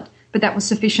valid, but that was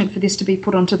sufficient for this to be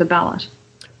put onto the ballot.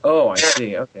 Oh, I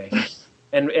see. Okay.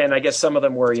 And I guess some of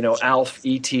them were, Alf,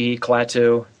 E.T.,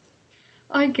 Klaatu.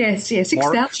 I guess, yeah,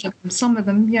 6,000 of them, some of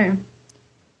them, yeah.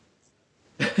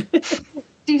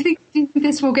 Do you think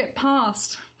this will get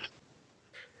passed?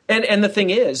 And the thing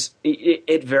is,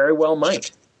 it very well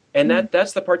might. And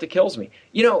that's the part that kills me.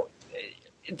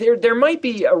 There might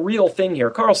be a real thing here.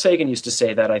 Carl Sagan used to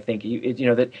say that, I think,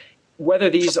 that whether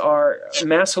these are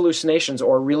mass hallucinations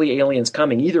or really aliens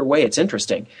coming, either way, it's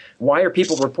interesting. Why are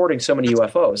people reporting so many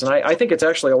UFOs? And I think it's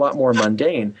actually a lot more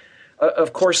mundane.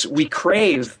 Of course, we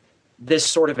crave this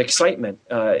sort of excitement.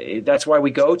 That's why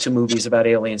we go to movies about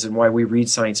aliens and why we read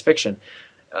science fiction.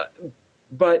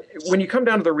 But when you come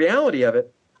down to the reality of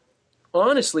it,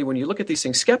 honestly, when you look at these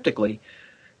things skeptically,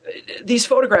 these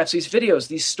photographs, these videos,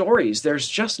 these stories, there's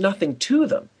just nothing to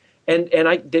them. And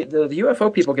the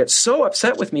UFO people get so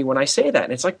upset with me when I say that.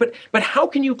 And it's like, but how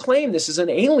can you claim this is an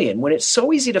alien when it's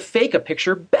so easy to fake a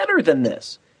picture better than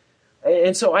this?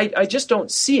 And so I just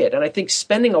don't see it. And I think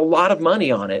spending a lot of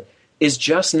money on it is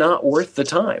just not worth the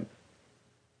time.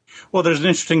 Well, there's an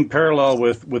interesting parallel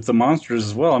with the monsters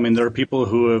as well. I mean, there are people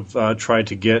who have tried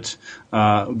to get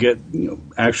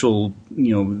actual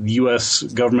U.S.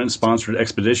 government-sponsored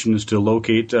expeditions to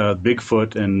locate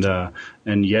Bigfoot and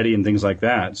Yeti and things like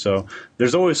that. So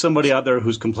there's always somebody out there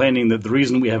who's complaining that the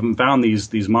reason we haven't found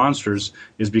these monsters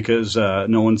is because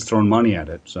no one's thrown money at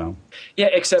it. So yeah,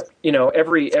 except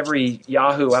every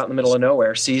Yahoo out in the middle of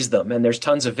nowhere sees them, and there's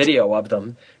tons of video of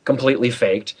them completely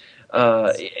faked.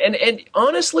 And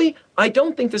honestly, I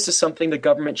don't think this is something the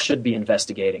government should be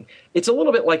investigating. It's a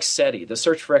little bit like SETI, the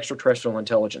Search for Extraterrestrial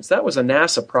Intelligence. That was a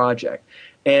NASA project,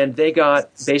 and they got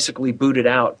basically booted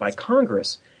out by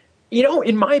Congress.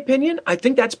 In my opinion, I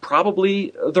think that's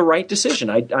probably the right decision.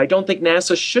 I don't think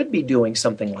NASA should be doing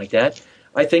something like that.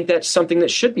 I think that's something that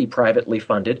should be privately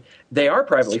funded. They are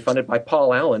privately funded by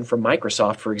Paul Allen from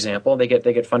Microsoft, for example. They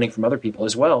get funding from other people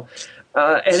as well.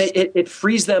 And it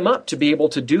frees them up to be able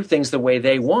to do things the way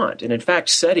they want. And in fact,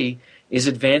 SETI is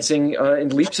advancing in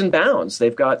leaps and bounds.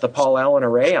 They've got the Paul Allen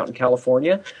Array out in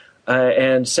California,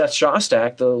 and Seth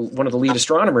Shostak, one of the lead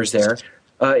astronomers there,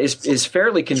 is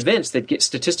fairly convinced that,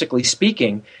 statistically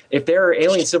speaking, if there are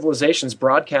alien civilizations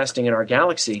broadcasting in our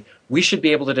galaxy, we should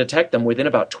be able to detect them within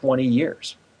about 20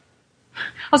 years. I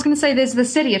was going to say there's the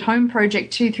SETI at Home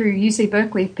project too through UC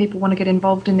Berkeley if people want to get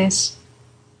involved in this.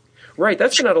 Right,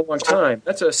 that's been out a long time.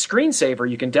 That's a screensaver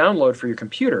you can download for your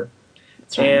computer.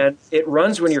 Right. And it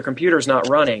runs when your computer's not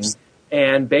running.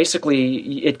 And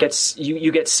basically, it gets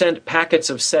you get sent packets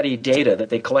of SETI data that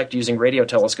they collect using radio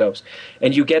telescopes.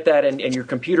 And you get that, and your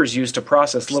computer's used to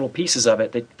process little pieces of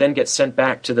it that then get sent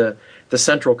back to the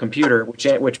central computer,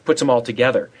 which puts them all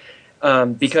together.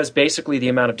 Because basically the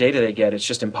amount of data they get, it's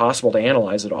just impossible to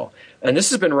analyze it all. And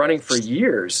this has been running for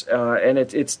years, and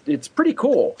it's pretty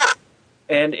cool.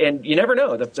 And you never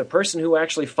know. The person who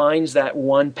actually finds that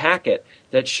one packet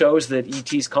that shows that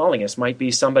ET's calling us might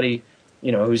be somebody,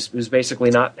 who's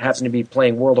basically not happen to be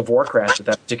playing World of Warcraft at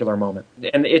that particular moment.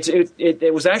 And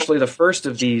it was actually the first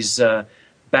of these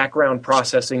background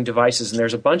processing devices, and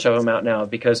there's a bunch of them out now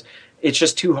because it's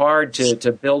just too hard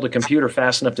to build a computer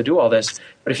fast enough to do all this.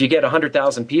 But if you get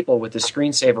 100,000 people with this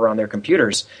screensaver on their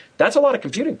computers, that's a lot of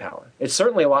computing power. It's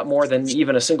certainly a lot more than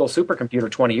even a single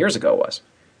supercomputer 20 years ago was.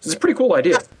 It's a pretty cool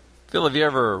idea. Phil, have you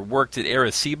ever worked at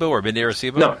Arecibo or been to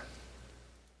Arecibo? No.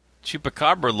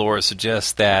 Chupacabra lore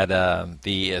suggests that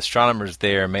the astronomers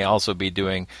there may also be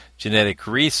doing genetic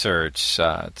research,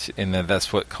 and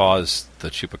that's what caused the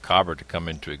Chupacabra to come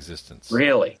into existence.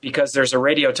 Really? Because there's a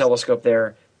radio telescope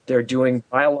there. They're doing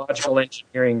biological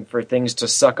engineering for things to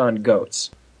suck on goats.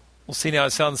 Well, see, now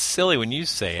it sounds silly when you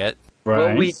say it. Right.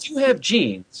 Well, we do have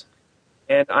genes,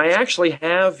 and I actually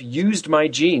have used my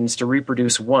genes to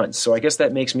reproduce once, so I guess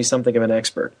that makes me something of an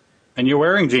expert. And you're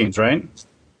wearing jeans, right?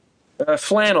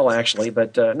 Flannel, actually,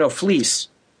 but no, fleece.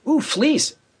 Ooh,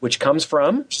 fleece, which comes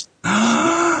from...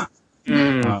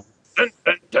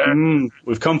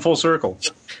 We've come full circle.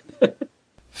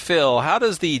 Phil, how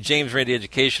does the James Randi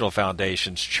Educational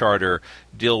Foundation's charter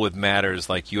deal with matters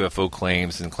like UFO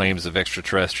claims and claims of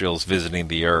extraterrestrials visiting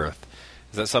the Earth?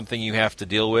 Is that something you have to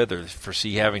deal with or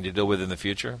foresee having to deal with in the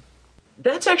future?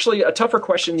 That's actually a tougher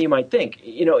question than you might think.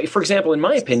 You know, for example, in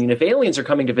my opinion, if aliens are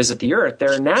coming to visit the Earth,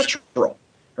 they're natural,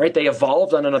 right? They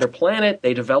evolved on another planet.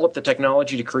 They developed the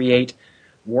technology to create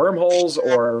wormholes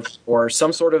or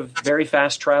some sort of very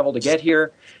fast travel to get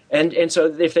here. And so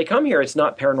if they come here, it's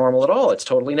not paranormal at all. It's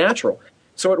totally natural.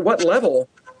 So at what level,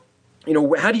 you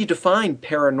know, how do you define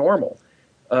paranormal?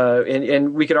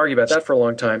 And we could argue about that for a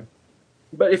long time.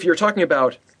 But if you're talking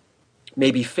about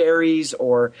maybe fairies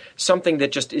or something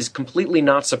that just is completely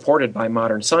not supported by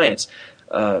modern science,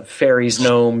 fairies,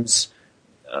 gnomes,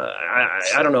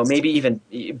 I don't know, maybe even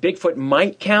Bigfoot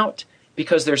might count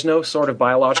because there's no sort of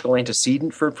biological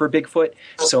antecedent for Bigfoot,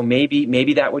 so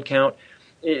maybe that would count.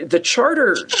 The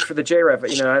charter for the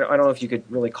JREF, you know, I don't know if you could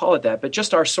really call it that, but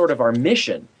just our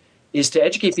mission is to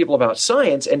educate people about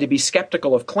science and to be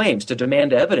skeptical of claims, to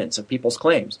demand evidence of people's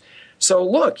claims. So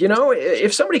look, you know,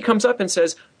 if somebody comes up and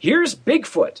says, "Here's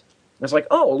Bigfoot," it's like,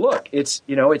 "Oh, look, it's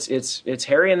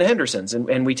Harry and the Hendersons,"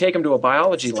 and we take them to a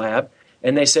biology lab,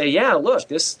 and they say, "Yeah, look,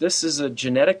 this is a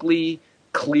genetically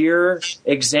clear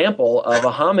example of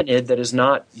a hominid that is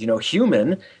not, you know,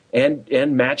 human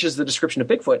and matches the description of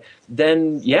Bigfoot,"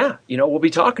 then yeah, you know, we'll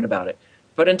be talking about it.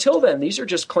 But until then, these are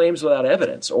just claims without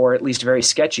evidence, or at least very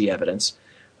sketchy evidence.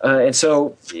 And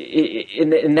so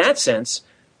in that sense,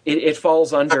 it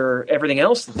falls under everything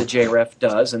else that the JREF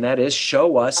does, and that is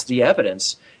show us the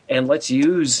evidence, and let's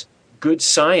use good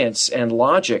science and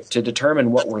logic to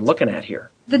determine what we're looking at here.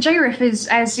 The JREF is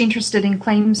as interested in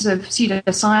claims of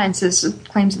pseudoscience as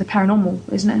claims of the paranormal,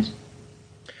 isn't it?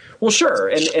 Well, sure,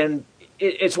 and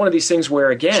it's one of these things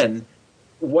where, again,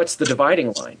 what's the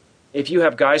dividing line? If you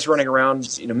have guys running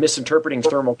around, you know, misinterpreting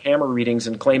thermal camera readings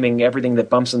and claiming everything that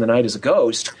bumps in the night is a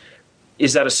ghost,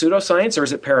 is that a pseudoscience or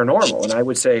is it paranormal? And I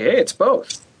would say, hey, it's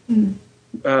both. It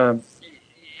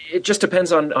just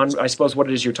depends on, I suppose, what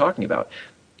it is you're talking about.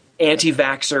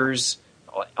 Anti-vaxxers,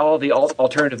 all the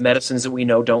alternative medicines that we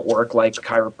know don't work, like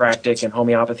chiropractic and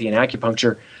homeopathy and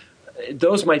acupuncture,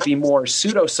 those might be more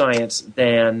pseudoscience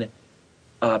than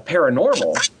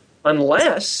paranormal,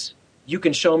 unless you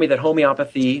can show me that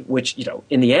homeopathy, which, you know,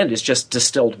 in the end is just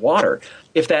distilled water,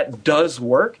 if that does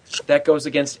work, that goes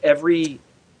against every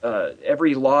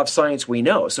law of science we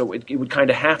know. So it would kind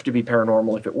of have to be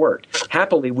paranormal if it worked.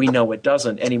 Happily, we know it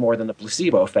doesn't any more than the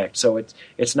placebo effect. So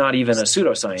it's not even a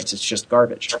pseudoscience. It's just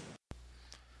garbage.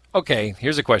 Okay,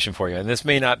 here's a question for you. And this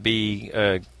may not be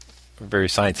very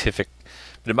scientific,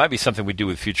 but it might be something we do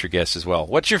with future guests as well.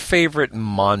 What's your favorite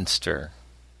monster?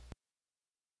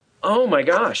 Oh, my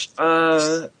gosh.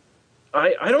 I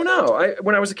don't know.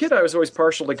 When I was a kid, I was always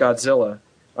partial to Godzilla.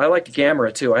 I liked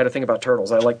Gamera, too. I had to think about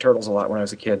turtles. I liked turtles a lot when I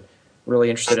was a kid.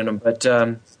 Really interested in them. But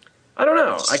I don't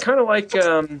know. I kind of like...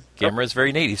 Gamera's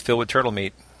very neat. He's filled with turtle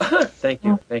meat. Thank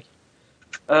you. I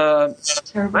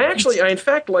in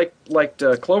fact, liked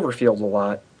Cloverfield a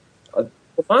lot. The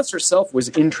monster itself was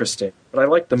interesting, but I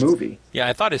liked the movie. Yeah,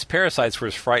 I thought his parasites were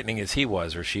as frightening as he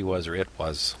was, or she was, or it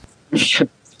was.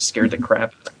 Scared the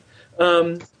crap.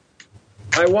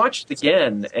 I watched it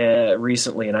again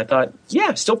recently, and I thought,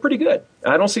 yeah, still pretty good.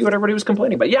 I don't see what everybody was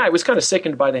complaining about. Yeah, I was kind of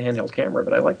sickened by the handheld camera,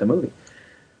 but I liked the movie.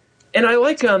 And I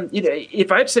like,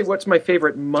 if I had to say what's my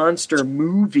favorite monster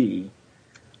movie,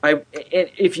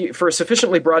 for a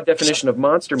sufficiently broad definition of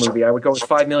monster movie, I would go with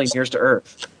 5 Million Years to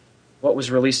Earth. What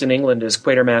was released in England is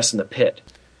Quatermass in the Pit.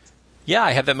 Yeah,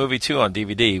 I have that movie, too, on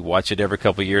DVD. Watch it every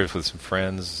couple of years with some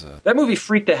friends. That movie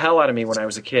freaked the hell out of me when I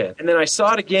was a kid. And then I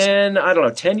saw it again,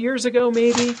 10 years ago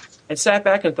maybe, and sat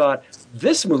back and thought,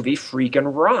 this movie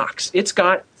freaking rocks. It's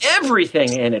got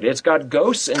everything in it. It's got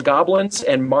ghosts and goblins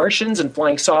and Martians and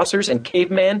flying saucers and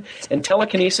caveman and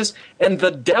telekinesis and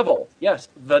the devil. Yes,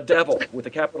 the devil with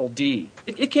a capital D.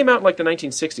 It came out in like the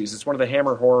 1960s. It's one of the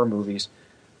Hammer horror movies.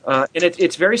 And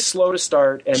it's very slow to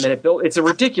start, and then it's a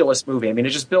ridiculous movie. I mean, it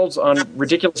just builds on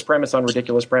ridiculous premise,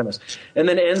 and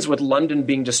then ends with London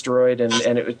being destroyed, and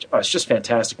it's just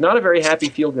fantastic. Not a very happy,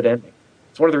 feel-good ending.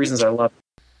 It's one of the reasons I love it.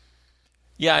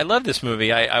 Yeah, I love this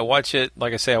movie. I watch it,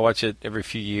 like I say, I watch it every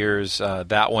few years,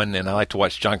 that one, and I like to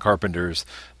watch John Carpenter's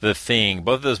The Thing.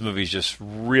 Both of those movies just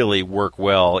really work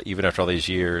well, even after all these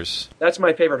years. That's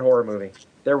my favorite horror movie.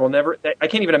 I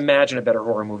can't even imagine a better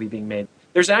horror movie being made.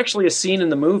 There's actually a scene in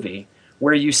the movie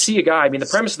where you see a guy. I mean, the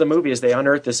premise of the movie is they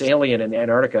unearth this alien in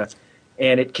Antarctica,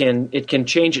 and it can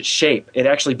change its shape. It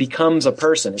actually becomes a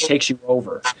person. It takes you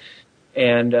over.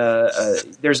 And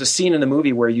there's a scene in the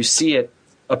movie where you see it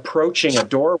approaching a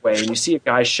doorway, and you see a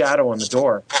guy's shadow on the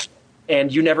door,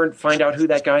 and you never find out who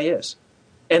that guy is.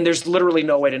 And there's literally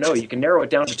no way to know. You can narrow it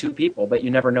down to 2 people, but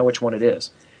you never know which one it is.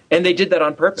 And they did that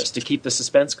on purpose to keep the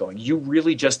suspense going. You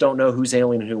really just don't know who's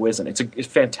alien and who isn't. It's a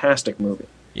fantastic movie.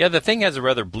 Yeah, The Thing has a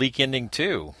rather bleak ending,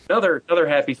 too. Another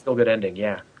happy, feel-good ending,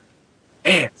 yeah.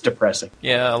 Man, it's depressing.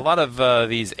 Yeah, a lot of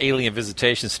these alien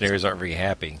visitation scenarios aren't very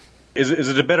happy. Is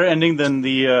it a better ending than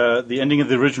the ending of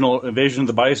the original Invasion of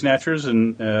the Body Snatchers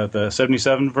in the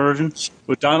 77 version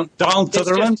with Donald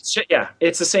Sutherland?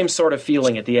 It's the same sort of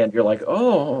feeling at the end. You're like,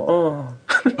 oh.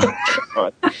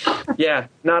 Yeah,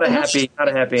 not a happy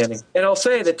ending. And I'll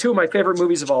say that 2 of my favorite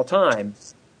movies of all time,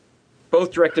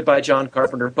 both directed by John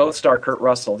Carpenter, both star Kurt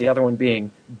Russell, the other one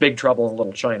being Big Trouble in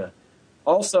Little China.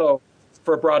 Also,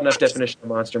 for a broad enough definition of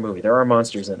monster movie, there are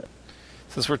monsters in it.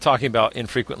 Since we're talking about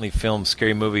infrequently filmed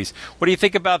scary movies, what do you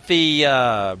think about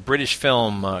the British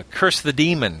film Curse the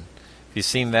Demon? Have you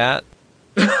seen that?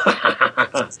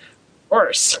 Of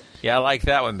course. Yeah, I like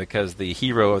that one because the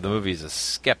hero of the movie is a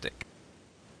skeptic.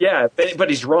 Yeah, but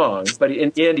he's wrong. But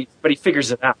in the end, he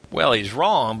figures it out. Well, he's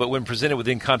wrong, but when presented with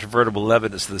incontrovertible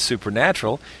evidence of the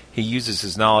supernatural, he uses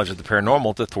his knowledge of the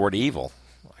paranormal to thwart evil.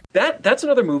 That's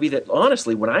another movie that,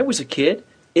 honestly, when I was a kid,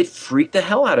 it freaked the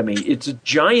hell out of me. It's a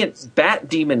giant bat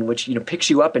demon which picks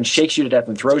you up and shakes you to death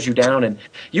and throws you down. And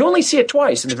you only see it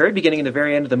twice, in the very beginning and the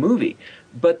very end of the movie.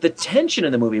 But the tension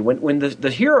in the movie, when the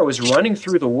hero is running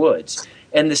through the woods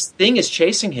and this thing is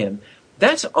chasing him,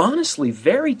 that's honestly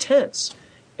very tense.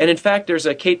 And in fact, there's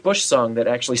a Kate Bush song that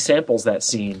actually samples that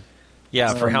scene.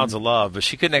 Yeah, for Hounds of Love, but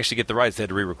she couldn't actually get the rights. They had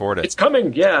to re-record it. It's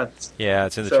coming, yeah. Yeah,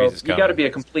 it's in the trees. It's coming. You got to be a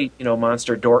complete,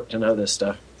 monster dork to know this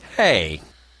stuff. Hey.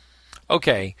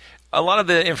 Okay, a lot of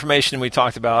the information we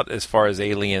talked about as far as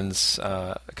aliens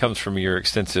comes from your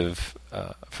extensive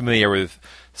familiar with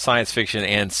science fiction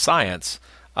and science,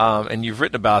 and you've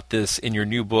written about this in your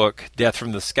new book, Death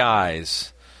from the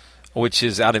Skies, which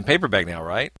is out in paperback now,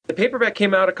 right? The paperback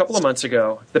came out a couple of months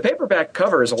ago. The paperback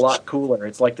cover is a lot cooler.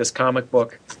 It's like this comic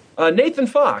book. Nathan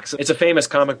Fox, it's a famous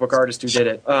comic book artist who did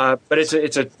it, but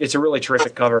it's a really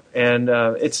terrific cover, and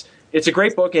it's a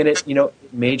great book, and it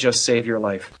may just save your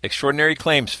life. Extraordinary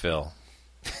claims, Phil.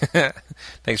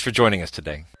 Thanks for joining us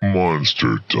today.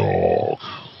 Monster Talk.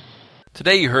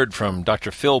 Today you heard from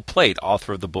Dr. Phil Plait,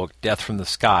 author of the book Death from the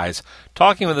Skies,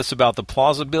 talking with us about the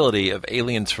plausibility of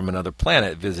aliens from another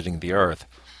planet visiting the Earth.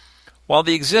 While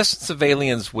the existence of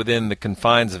aliens within the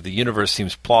confines of the universe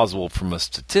seems plausible from a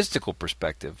statistical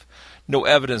perspective, no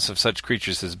evidence of such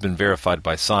creatures has been verified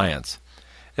by science.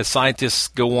 As scientists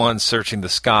go on searching the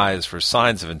skies for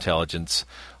signs of intelligence,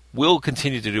 we'll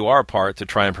continue to do our part to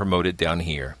try and promote it down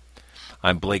here.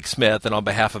 I'm Blake Smith, and on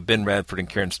behalf of Ben Radford and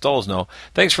Karen Stolzno,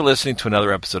 thanks for listening to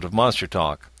another episode of Monster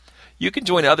Talk. You can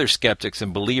join other skeptics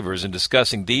and believers in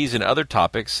discussing these and other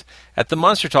topics at the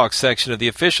Monster Talk section of the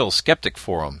official Skeptic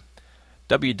Forum,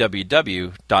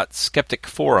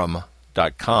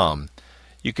 www.skepticforum.com.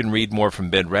 You can read more from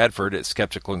Ben Radford at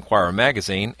Skeptical Inquirer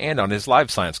magazine and on his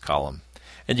Live Science column.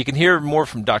 And you can hear more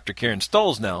from Dr. Karen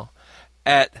Stolzno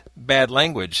at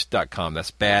badlanguage.com.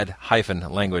 That's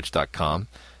bad-language.com,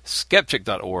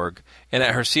 skeptic.org, and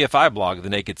at her CFI blog, The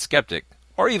Naked Skeptic,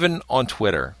 or even on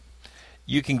Twitter.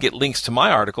 You can get links to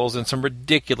my articles and some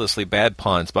ridiculously bad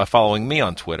puns by following me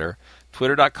on Twitter,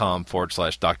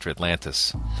 twitter.com/Dr.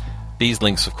 Atlantis. These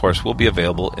links, of course, will be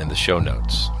available in the show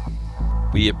notes.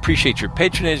 We appreciate your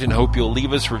patronage and hope you'll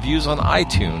leave us reviews on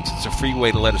iTunes. It's a free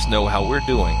way to let us know how we're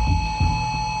doing.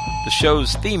 The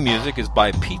show's theme music is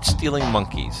by Peach Stealing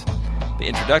Monkeys. The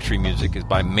introductory music is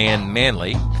by Man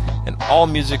Manley, and all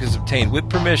music is obtained with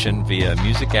permission via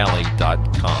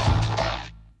musicalley.com.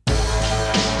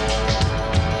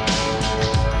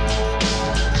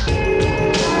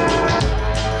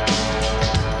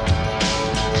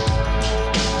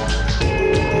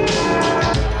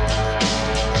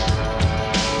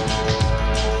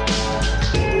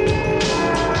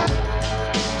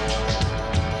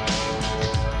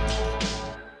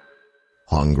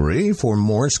 Hungry for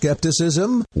more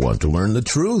skepticism? Want to learn the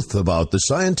truth about the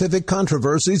scientific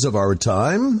controversies of our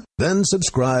time? Then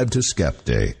subscribe to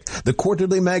Skeptic, the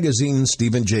quarterly magazine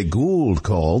Stephen Jay Gould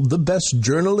called the best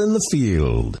journal in the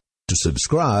field. To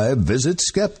subscribe, visit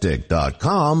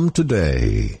skeptic.com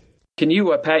today. Can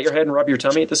you pat your head and rub your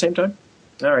tummy at the same time?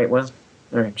 All right, well,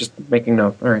 all right, just making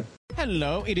note. All right.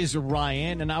 Hello, it is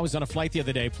Ryan, and I was on a flight the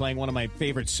other day playing one of my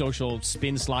favorite social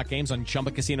spin slot games on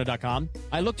ChumbaCasino.com.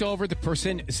 I looked over at the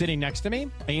person sitting next to me,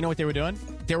 and you know what they were doing?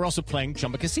 They were also playing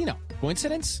Chumba Casino.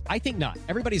 Coincidence? I think not.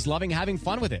 Everybody's loving having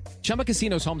fun with it. Chumba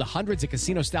Casino is home to hundreds of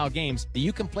casino-style games that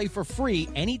you can play for free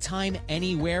anytime,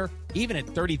 anywhere, even at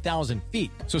 30,000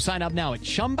 feet. So sign up now at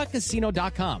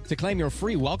ChumbaCasino.com to claim your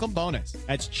free welcome bonus.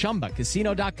 That's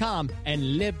ChumbaCasino.com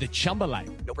and live the Chumba life.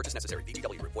 No purchase necessary.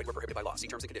 VGW. Void where prohibited by law. See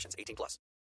terms and conditions. 18+.